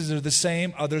pieces are the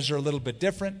same. Others are a little bit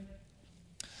different.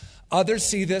 Others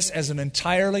see this as an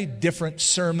entirely different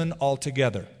sermon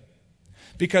altogether.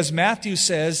 Because Matthew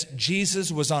says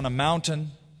Jesus was on a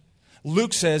mountain.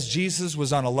 Luke says Jesus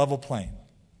was on a level plain.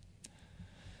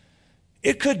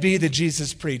 It could be that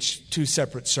Jesus preached two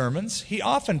separate sermons. He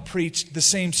often preached the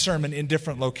same sermon in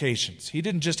different locations. He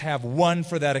didn't just have one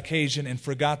for that occasion and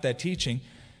forgot that teaching.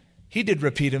 He did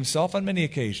repeat himself on many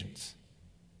occasions.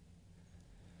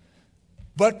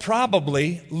 But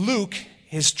probably Luke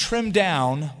has trimmed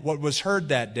down what was heard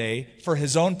that day for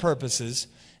his own purposes,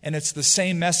 and it's the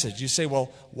same message. You say,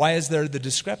 well, why is there the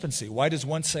discrepancy? Why does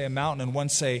one say a mountain and one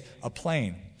say a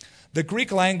plain? The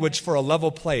Greek language for a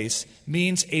level place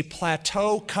means a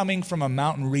plateau coming from a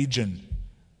mountain region.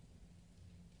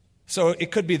 So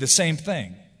it could be the same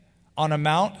thing. On a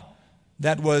mount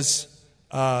that was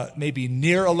maybe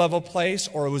near a level place,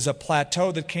 or it was a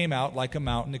plateau that came out like a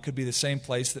mountain. It could be the same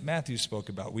place that Matthew spoke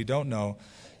about. We don't know.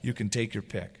 You can take your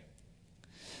pick.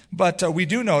 But we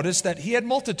do notice that he had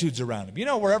multitudes around him. You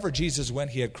know, wherever Jesus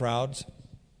went, he had crowds.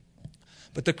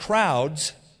 But the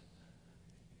crowds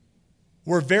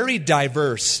were very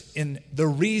diverse in the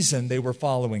reason they were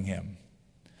following him.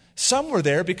 Some were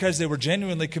there because they were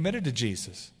genuinely committed to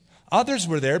Jesus. Others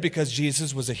were there because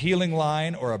Jesus was a healing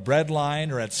line or a bread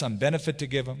line or had some benefit to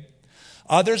give them.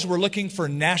 Others were looking for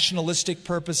nationalistic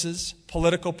purposes,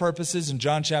 political purposes. In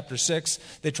John chapter 6,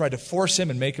 they tried to force him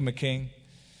and make him a king.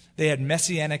 They had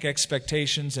messianic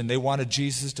expectations and they wanted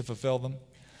Jesus to fulfill them.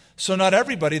 So not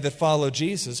everybody that followed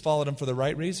Jesus followed him for the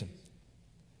right reason.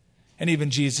 And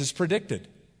even Jesus predicted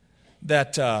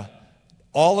that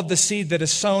All of the seed that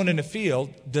is sown in a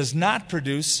field does not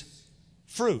produce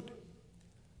fruit.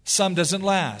 Some doesn't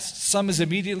last. Some is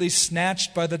immediately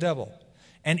snatched by the devil.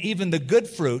 And even the good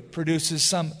fruit produces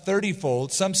some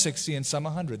 30-fold, some 60, and some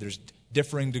 100. There's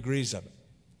differing degrees of it.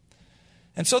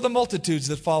 And so the multitudes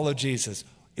that followed Jesus,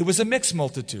 it was a mixed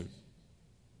multitude.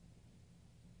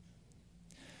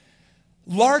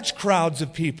 Large crowds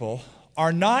of people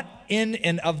are not in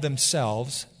and of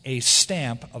themselves a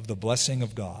stamp of the blessing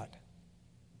of God.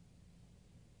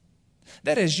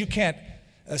 That is, you can't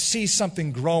see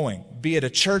something growing, be it a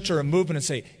church or a movement, and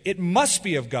say, it must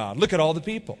be of God. Look at all the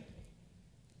people.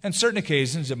 On certain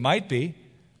occasions it might be,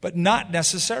 but not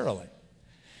necessarily.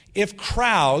 If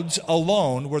crowds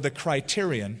alone were the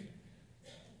criterion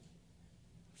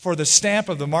for the stamp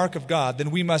of the mark of God,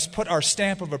 then we must put our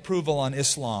stamp of approval on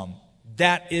Islam.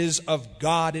 That is of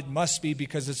God. It must be,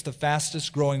 because it's the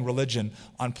fastest growing religion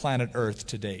on planet Earth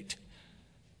to date.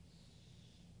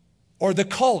 Or the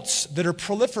cults that are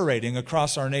proliferating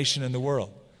across our nation and the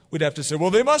world. We'd have to say,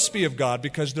 well, they must be of God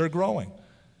because they're growing.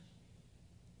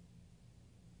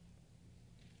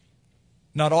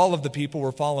 Not all of the people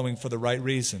were following for the right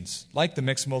reasons, like the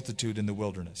mixed multitude in the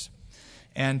wilderness.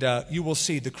 And you will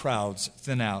see the crowds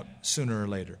thin out sooner or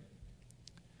later.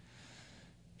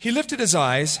 He lifted his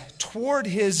eyes toward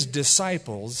his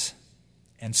disciples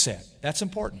and said, that's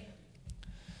important.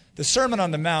 The Sermon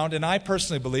on the Mount, and I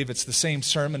personally believe it's the same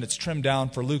sermon, it's trimmed down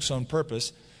for Luke's own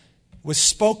purpose, was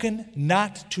spoken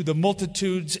not to the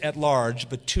multitudes at large,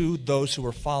 but to those who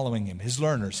were following him, his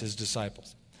learners, his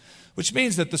disciples. Which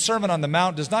means that the Sermon on the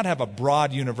Mount does not have a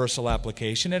broad universal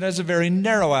application. It has a very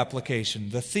narrow application.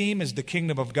 The theme is the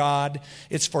kingdom of God.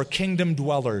 It's for kingdom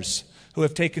dwellers who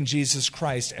have taken Jesus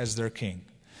Christ as their king.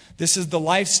 This is the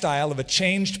lifestyle of a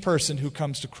changed person who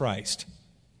comes to Christ.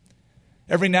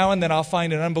 Every now and then I'll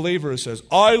find an unbeliever who says,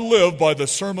 I live by the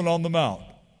Sermon on the Mount.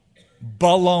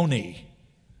 Baloney.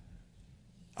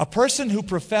 A person who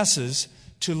professes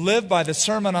to live by the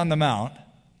Sermon on the Mount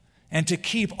and to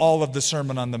keep all of the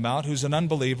Sermon on the Mount, who's an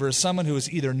unbeliever, is someone who has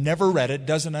either never read it,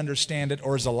 doesn't understand it,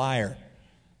 or is a liar.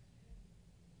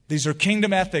 These are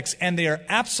kingdom ethics, and they are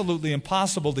absolutely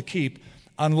impossible to keep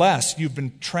unless you've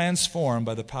been transformed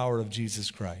by the power of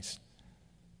Jesus Christ.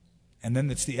 And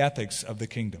then it's the ethics of the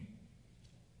kingdom.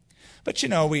 But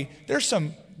there's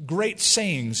some great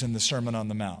sayings in the Sermon on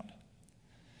the Mount.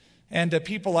 And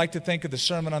people like to think of the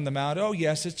Sermon on the Mount, oh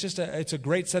yes, it's a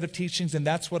great set of teachings, and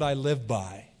that's what I live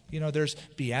by. There's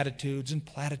beatitudes and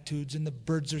platitudes, and the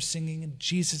birds are singing, and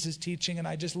Jesus is teaching, and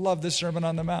I just love the Sermon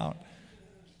on the Mount.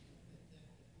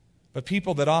 But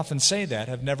people that often say that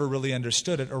have never really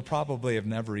understood it, or probably have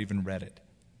never even read it.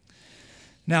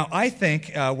 Now, I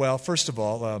think, first of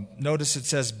all, notice it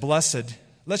says, blessed.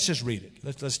 Let's just read it.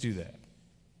 Let's do that.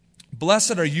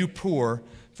 Blessed are you poor,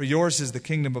 for yours is the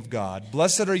kingdom of God.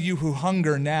 Blessed are you who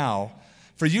hunger now,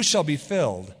 for you shall be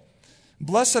filled.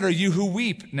 Blessed are you who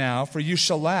weep now, for you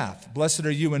shall laugh. Blessed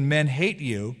are you when men hate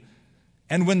you,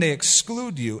 and when they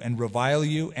exclude you and revile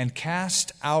you and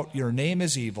cast out your name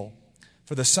as evil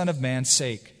for the Son of Man's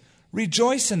sake.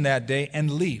 Rejoice in that day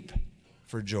and leap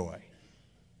for joy.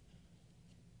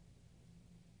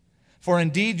 For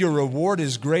indeed your reward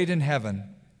is great in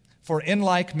heaven, for in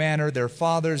like manner their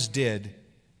fathers did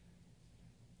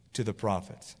to the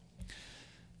prophets.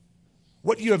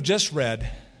 What you have just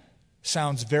read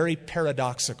sounds very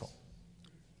paradoxical.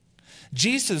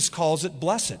 Jesus calls it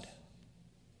blessed.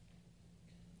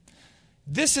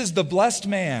 This is the blessed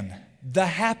man, the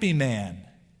happy man.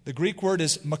 The Greek word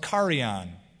is makarion.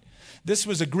 This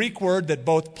was a Greek word that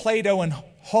both Plato and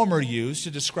Homer used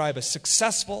to describe a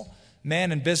successful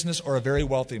man in business or a very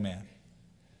wealthy man.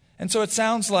 And so it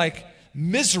sounds like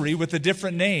misery with a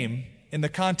different name in the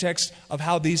context of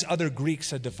how these other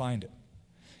Greeks had defined it.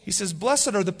 He says,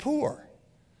 blessed are the poor.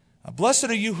 Blessed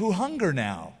are you who hunger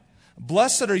now.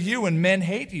 Blessed are you when men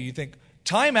hate you. You think,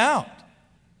 time out.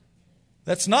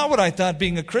 That's not what I thought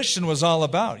being a Christian was all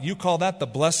about. You call that the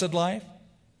blessed life?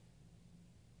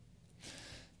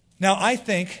 Now, I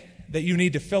think that you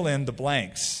need to fill in the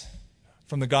blanks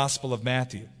from the Gospel of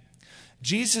Matthew.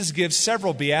 Jesus gives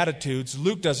several beatitudes.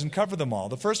 Luke doesn't cover them all.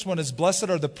 The first one is, blessed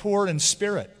are the poor in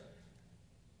spirit.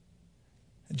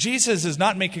 Jesus is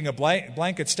not making a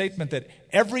blanket statement that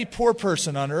every poor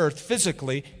person on earth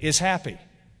physically is happy.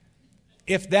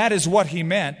 If that is what he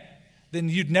meant, then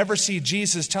you'd never see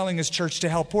Jesus telling his church to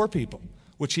help poor people,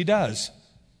 which he does.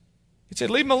 He'd say,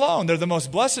 leave them alone. They're the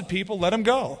most blessed people. Let them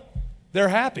go. They're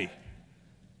happy.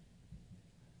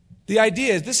 The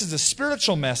idea is this is a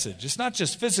spiritual message. It's not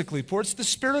just physically poor, it's the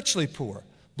spiritually poor.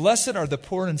 Blessed are the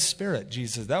poor in spirit,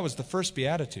 Jesus. That was the first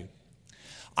beatitude.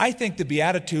 I think the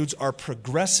Beatitudes are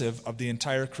progressive of the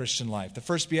entire Christian life. The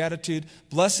first Beatitude,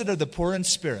 blessed are the poor in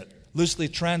spirit, loosely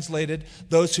translated,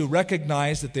 those who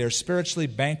recognize that they are spiritually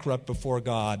bankrupt before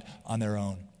God on their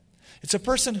own. It's a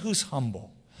person who's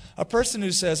humble, a person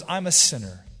who says, I'm a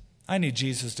sinner. I need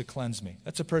Jesus to cleanse me.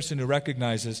 That's a person who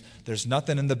recognizes there's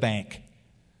nothing in the bank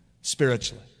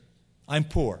spiritually. I'm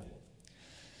poor.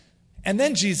 And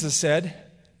then Jesus said,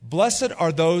 blessed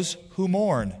are those who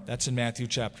mourn. That's in Matthew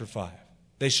chapter 5.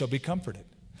 They shall be comforted.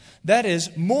 That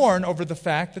is, mourn over the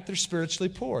fact that they're spiritually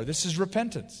poor. This is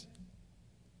repentance.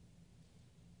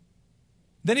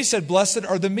 Then he said, blessed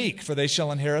are the meek, for they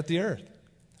shall inherit the earth.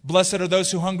 Blessed are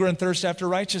those who hunger and thirst after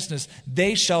righteousness.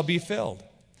 They shall be filled.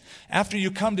 After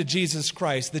you come to Jesus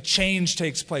Christ, the change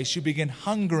takes place. You begin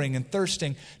hungering and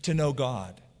thirsting to know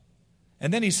God.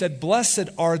 And then he said, blessed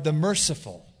are the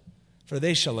merciful, for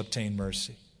they shall obtain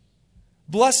mercy.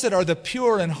 Blessed are the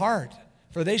pure in heart,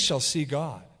 for they shall see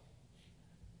God.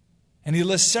 And he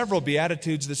lists several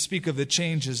Beatitudes that speak of the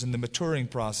changes in the maturing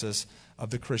process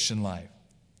of the Christian life.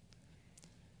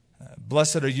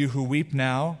 Blessed are you who weep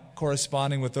now,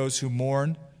 corresponding with those who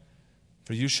mourn,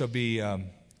 for you shall be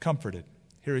comforted.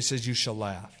 Here he says, you shall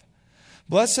laugh.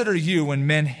 Blessed are you when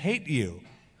men hate you,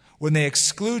 when they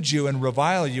exclude you and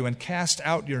revile you and cast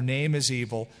out your name as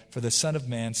evil for the Son of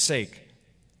Man's sake.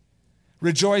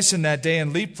 Rejoice in that day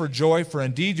and leap for joy, for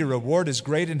indeed your reward is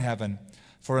great in heaven.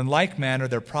 For in like manner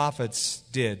their prophets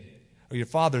did, or your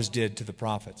fathers did to the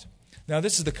prophets. Now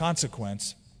this is the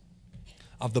consequence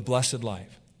of the blessed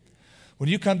life. When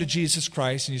you come to Jesus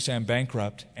Christ and you say, I'm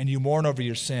bankrupt, and you mourn over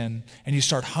your sin, and you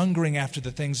start hungering after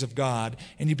the things of God,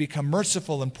 and you become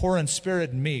merciful and poor in spirit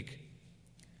and meek,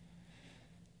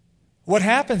 what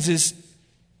happens is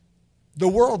the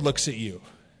world looks at you.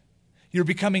 You're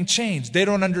becoming changed. They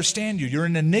don't understand you. You're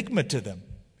an enigma to them.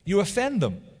 You offend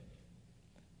them.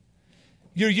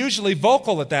 You're usually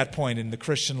vocal at that point in the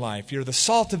Christian life. You're the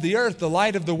salt of the earth, the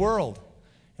light of the world.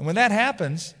 And when that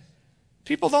happens,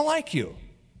 people don't like you.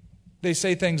 They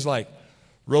say things like,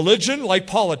 religion, like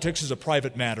politics, is a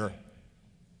private matter.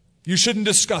 You shouldn't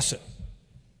discuss it.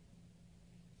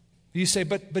 You say,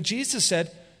 but Jesus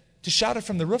said to shout it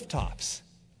from the rooftops,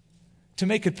 to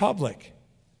make it public.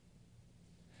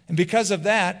 And because of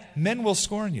that, men will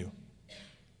scorn you.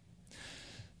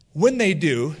 When they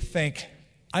do, think,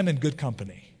 I'm in good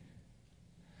company.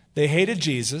 They hated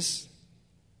Jesus.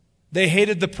 They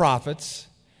hated the prophets.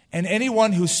 And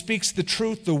anyone who speaks the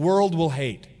truth, the world will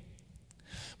hate.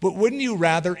 But wouldn't you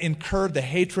rather incur the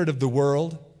hatred of the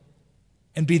world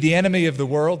and be the enemy of the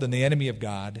world than the enemy of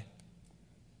God?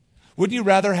 Wouldn't you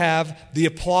rather have the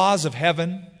applause of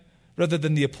heaven rather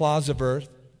than the applause of earth?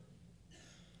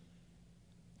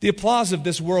 The applause of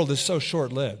this world is so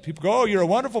short-lived. People go, oh, you're a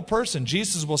wonderful person.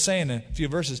 Jesus will say in a few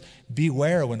verses,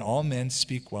 beware when all men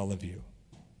speak well of you.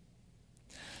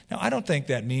 Now, I don't think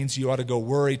that means you ought to go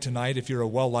worry tonight if you're a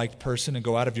well-liked person and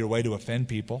go out of your way to offend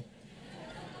people.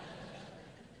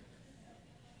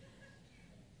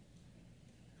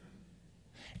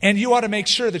 And you ought to make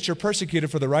sure that you're persecuted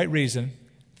for the right reason.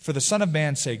 For the Son of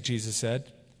Man's sake, Jesus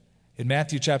said. In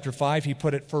Matthew chapter 5, he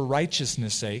put it for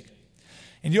righteousness' sake.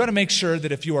 And you ought to make sure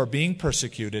that if you are being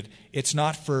persecuted, it's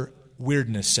not for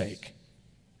weirdness' sake,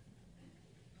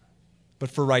 but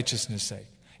for righteousness' sake.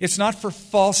 It's not for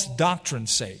false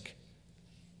doctrine's sake,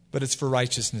 but it's for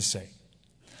righteousness' sake.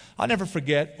 I'll never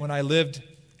forget when I lived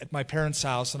at my parents'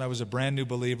 house and I was a brand new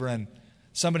believer and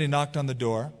somebody knocked on the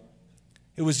door.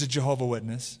 It was a Jehovah's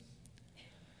Witness.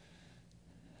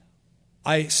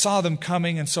 I saw them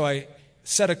coming, and so I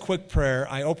said a quick prayer.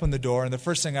 I opened the door, and the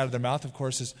first thing out of their mouth, of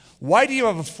course, is, why do you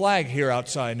have a flag here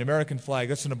outside, an American flag?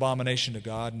 That's an abomination to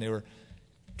God. And they were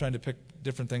trying to pick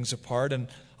different things apart. And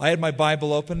I had my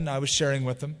Bible open, and I was sharing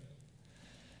with them.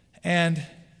 And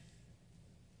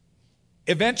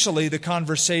eventually, the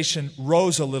conversation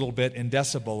rose a little bit in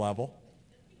decibel level,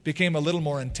 became a little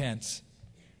more intense.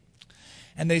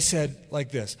 And they said like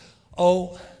this,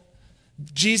 oh,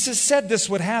 Jesus said this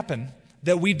would happen,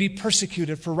 that we'd be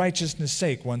persecuted for righteousness'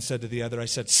 sake, one said to the other. I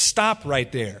said, stop right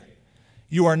there.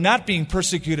 You are not being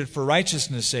persecuted for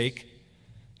righteousness' sake.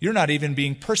 You're not even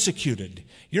being persecuted.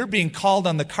 You're being called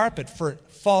on the carpet for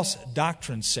false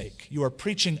doctrine's sake. You are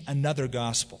preaching another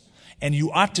gospel. And you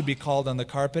ought to be called on the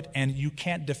carpet, and you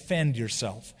can't defend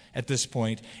yourself at this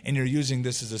point, and you're using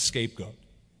this as a scapegoat.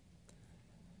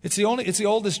 It's the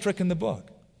oldest trick in the book.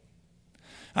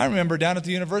 I remember down at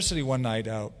the university one night,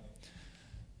 there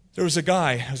was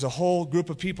a whole group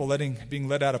of people being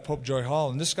led out of Pope Joy Hall,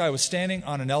 and this guy was standing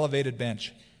on an elevated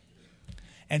bench,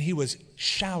 and he was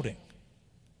shouting.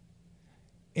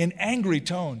 in angry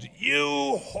tones,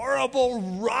 "You horrible,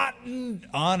 rotten,"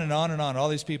 on and on and on, all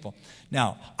these people.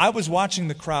 Now, I was watching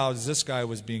the crowd as this guy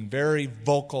was being very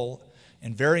vocal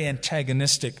and very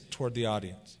antagonistic toward the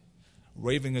audience,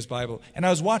 waving his Bible. And I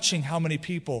was watching how many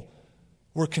people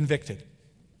were convicted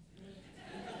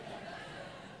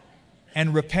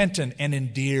and repentant and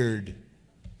endeared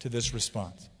to this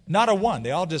response. Not a one.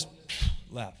 They all just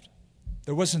left.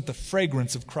 There wasn't the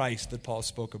fragrance of Christ that Paul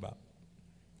spoke about.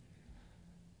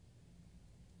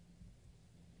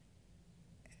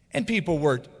 And people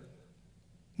were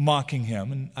mocking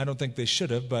him, and I don't think they should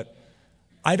have, but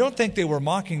I don't think they were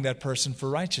mocking that person for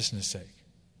righteousness' sake.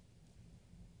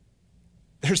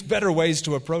 There's better ways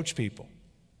to approach people.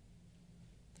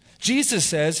 Jesus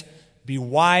says, "Be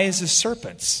wise as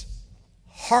serpents,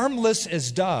 harmless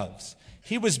as doves."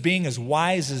 He was being as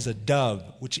wise as a dove,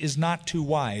 which is not too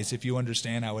wise if you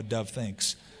understand how a dove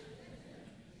thinks.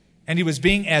 And he was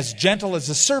being as gentle as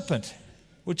a serpent,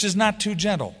 which is not too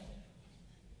gentle.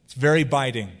 It's very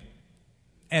biting,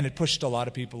 and it pushed a lot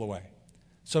of people away.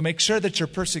 So make sure that you're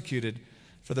persecuted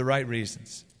for the right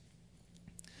reasons.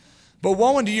 "But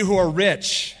woe unto you who are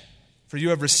rich, for you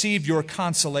have received your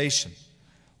consolation.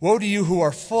 Woe to you who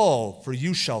are full, for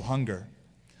you shall hunger.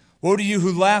 Woe to you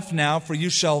who laugh now, for you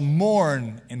shall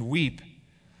mourn and weep.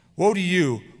 Woe to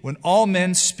you when all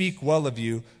men speak well of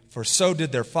you, for so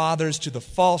did their fathers to the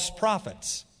false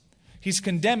prophets." He's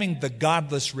condemning the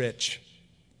godless rich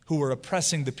who were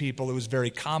oppressing the people. It was very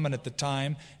common at the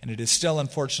time, and it is still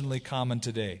unfortunately common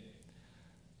today.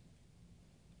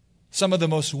 Some of the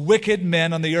most wicked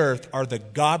men on the earth are the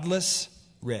godless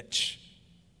rich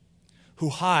who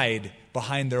hide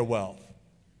behind their wealth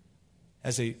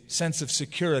as a sense of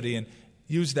security and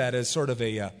use that as sort of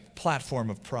a platform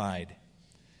of pride.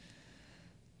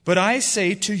 "But I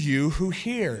say to you who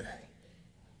hear,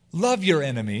 love your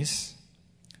enemies,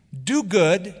 do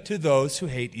good to those who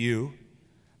hate you,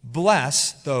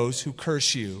 bless those who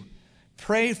curse you,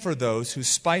 pray for those who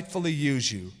spitefully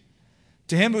use you.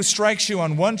 To him who strikes you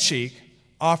on one cheek,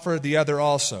 offer the other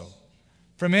also.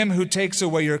 From him who takes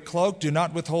away your cloak, do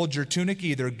not withhold your tunic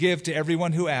either. Give to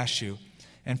everyone who asks you.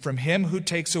 And from him who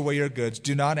takes away your goods,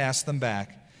 do not ask them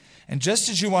back. And just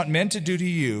as you want men to do to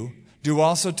you, do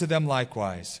also to them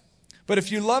likewise. But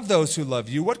if you love those who love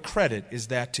you, what credit is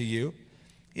that to you?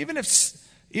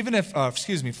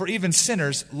 For even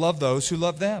sinners love those who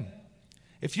love them.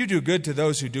 If you do good to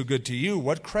those who do good to you,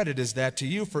 what credit is that to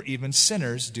you? For even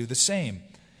sinners do the same.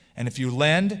 And if you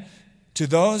lend to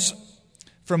those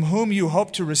from whom you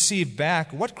hope to receive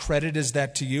back, what credit is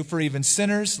that to you? For even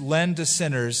sinners lend to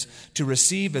sinners to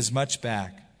receive as much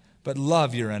back. But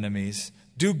love your enemies,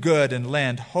 do good and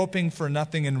lend, hoping for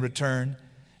nothing in return,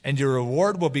 and your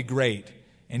reward will be great,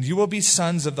 and you will be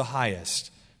sons of the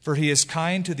highest. For he is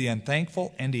kind to the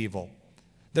unthankful and evil.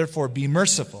 Therefore be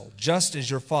merciful, just as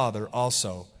your Father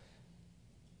also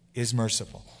is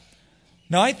merciful."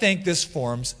 Now I think this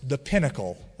forms the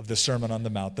pinnacle of the Sermon on the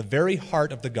Mount, the very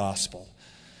heart of the gospel,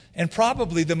 and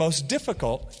probably the most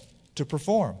difficult to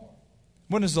perform.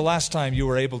 When was the last time you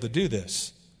were able to do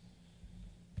this?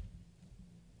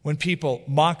 When people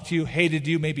mocked you, hated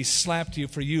you, maybe slapped you,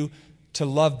 for you to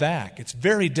love back. It's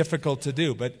very difficult to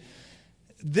do, but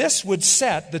this would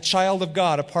set the child of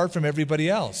God apart from everybody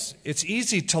else. It's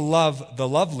easy to love the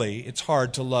lovely. It's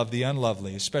hard to love the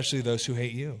unlovely, especially those who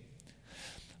hate you.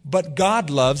 But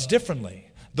God loves differently.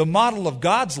 The model of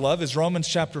God's love is Romans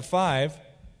chapter 5,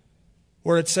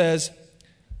 where it says,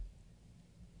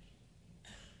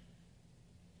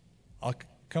 I'll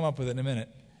come up with it in a minute.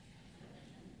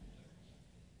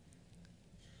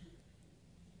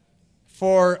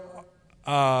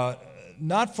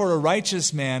 Not for a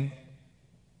righteous man,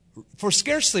 for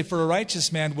scarcely for a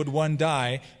righteous man would one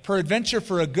die. Peradventure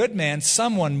for a good man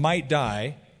someone might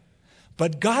die.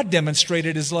 But God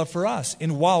demonstrated his love for us.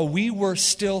 And while we were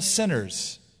still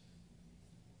sinners,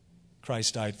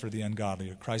 Christ died for the ungodly,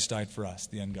 or Christ died for us,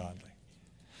 the ungodly.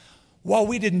 While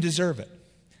we didn't deserve it.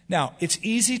 Now, it's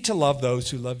easy to love those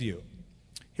who love you.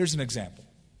 Here's an example.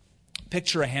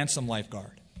 Picture a handsome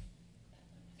lifeguard.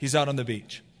 He's out on the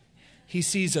beach. He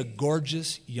sees a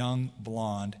gorgeous young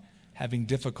blonde having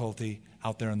difficulty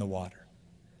out there in the water.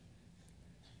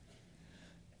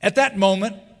 At that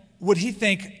moment, would he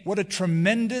think, what a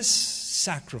tremendous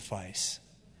sacrifice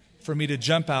for me to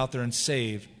jump out there and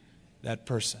save that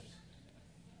person?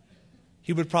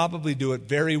 He would probably do it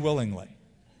very willingly.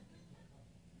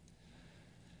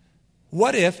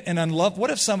 What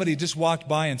if somebody just walked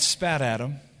by and spat at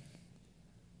him?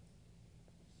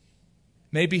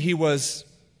 Maybe he was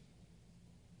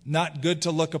not good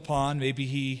to look upon. Maybe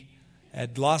he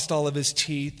had lost all of his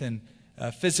teeth and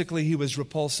Physically, he was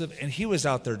repulsive, and he was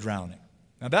out there drowning.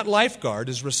 Now, that lifeguard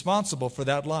is responsible for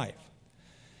that life,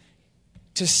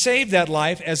 to save that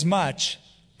life as much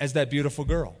as that beautiful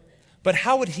girl. But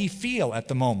how would he feel at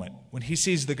the moment when he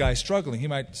sees the guy struggling? He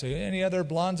might say, any other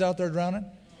blondes out there drowning?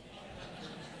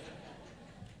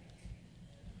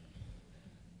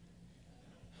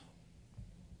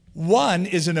 One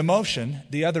is an emotion,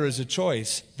 the other is a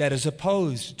choice that is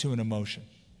opposed to an emotion.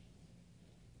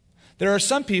 There are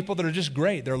some people that are just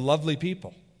great. They're lovely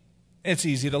people. It's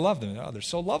easy to love them. Oh, they're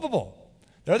so lovable.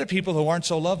 There are other people who aren't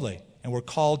so lovely, and we're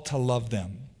called to love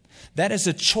them. That is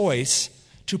a choice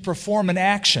to perform an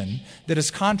action that is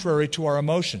contrary to our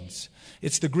emotions.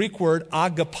 It's the Greek word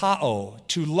agapao,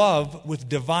 to love with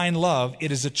divine love.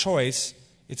 It is a choice.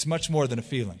 It's much more than a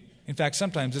feeling. In fact,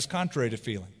 sometimes it's contrary to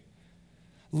feeling.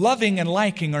 Loving and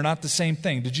liking are not the same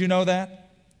thing. Did you know that?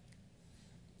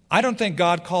 I don't think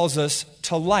God calls us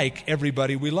to like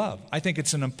everybody we love. I think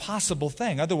it's an impossible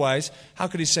thing. Otherwise, how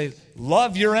could he say,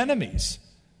 love your enemies?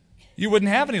 You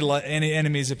wouldn't have any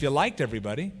enemies if you liked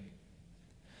everybody.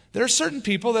 There are certain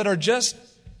people that are just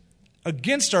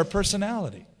against our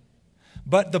personality.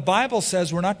 But the Bible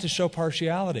says we're not to show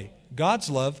partiality. God's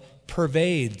love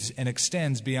pervades and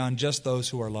extends beyond just those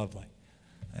who are lovely.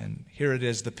 And here it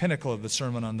is, the pinnacle of the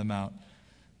Sermon on the Mount,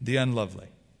 the unlovely,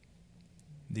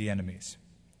 the enemies.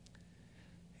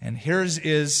 And here's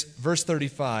verse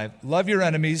 35. Love your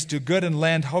enemies, do good and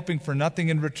lend, hoping for nothing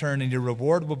in return, and your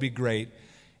reward will be great.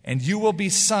 And you will be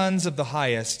sons of the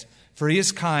highest, for he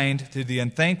is kind to the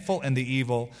unthankful and the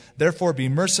evil. Therefore be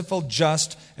merciful,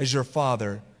 just as your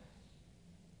Father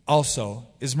also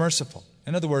is merciful.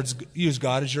 In other words, use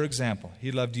God as your example.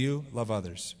 He loved you, love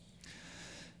others.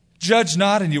 Judge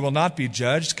not, and you will not be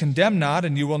judged. Condemn not,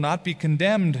 and you will not be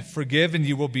condemned. Forgive, and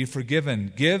you will be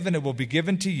forgiven. Give, and it will be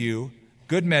given to you.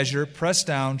 Good measure, pressed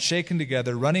down, shaken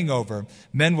together, running over,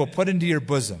 men will put into your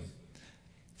bosom.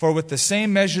 For with the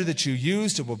same measure that you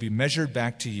used, it will be measured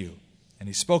back to you. And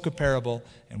he spoke a parable,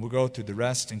 and we'll go through the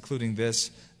rest, including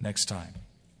this, next time.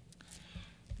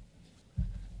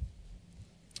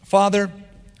 Father,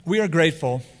 we are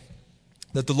grateful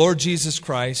that the Lord Jesus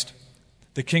Christ,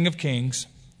 the King of Kings,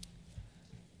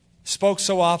 spoke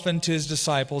so often to his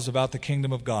disciples about the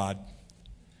kingdom of God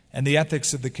and the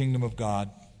ethics of the kingdom of God.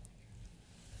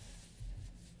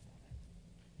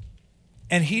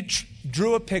 And he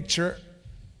drew a picture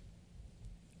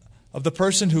of the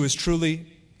person who is truly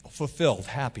fulfilled,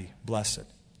 happy, blessed,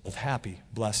 happy,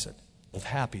 blessed,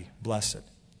 happy, blessed,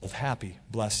 happy,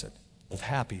 blessed,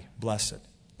 happy, blessed,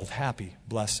 happy,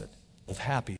 blessed, happy.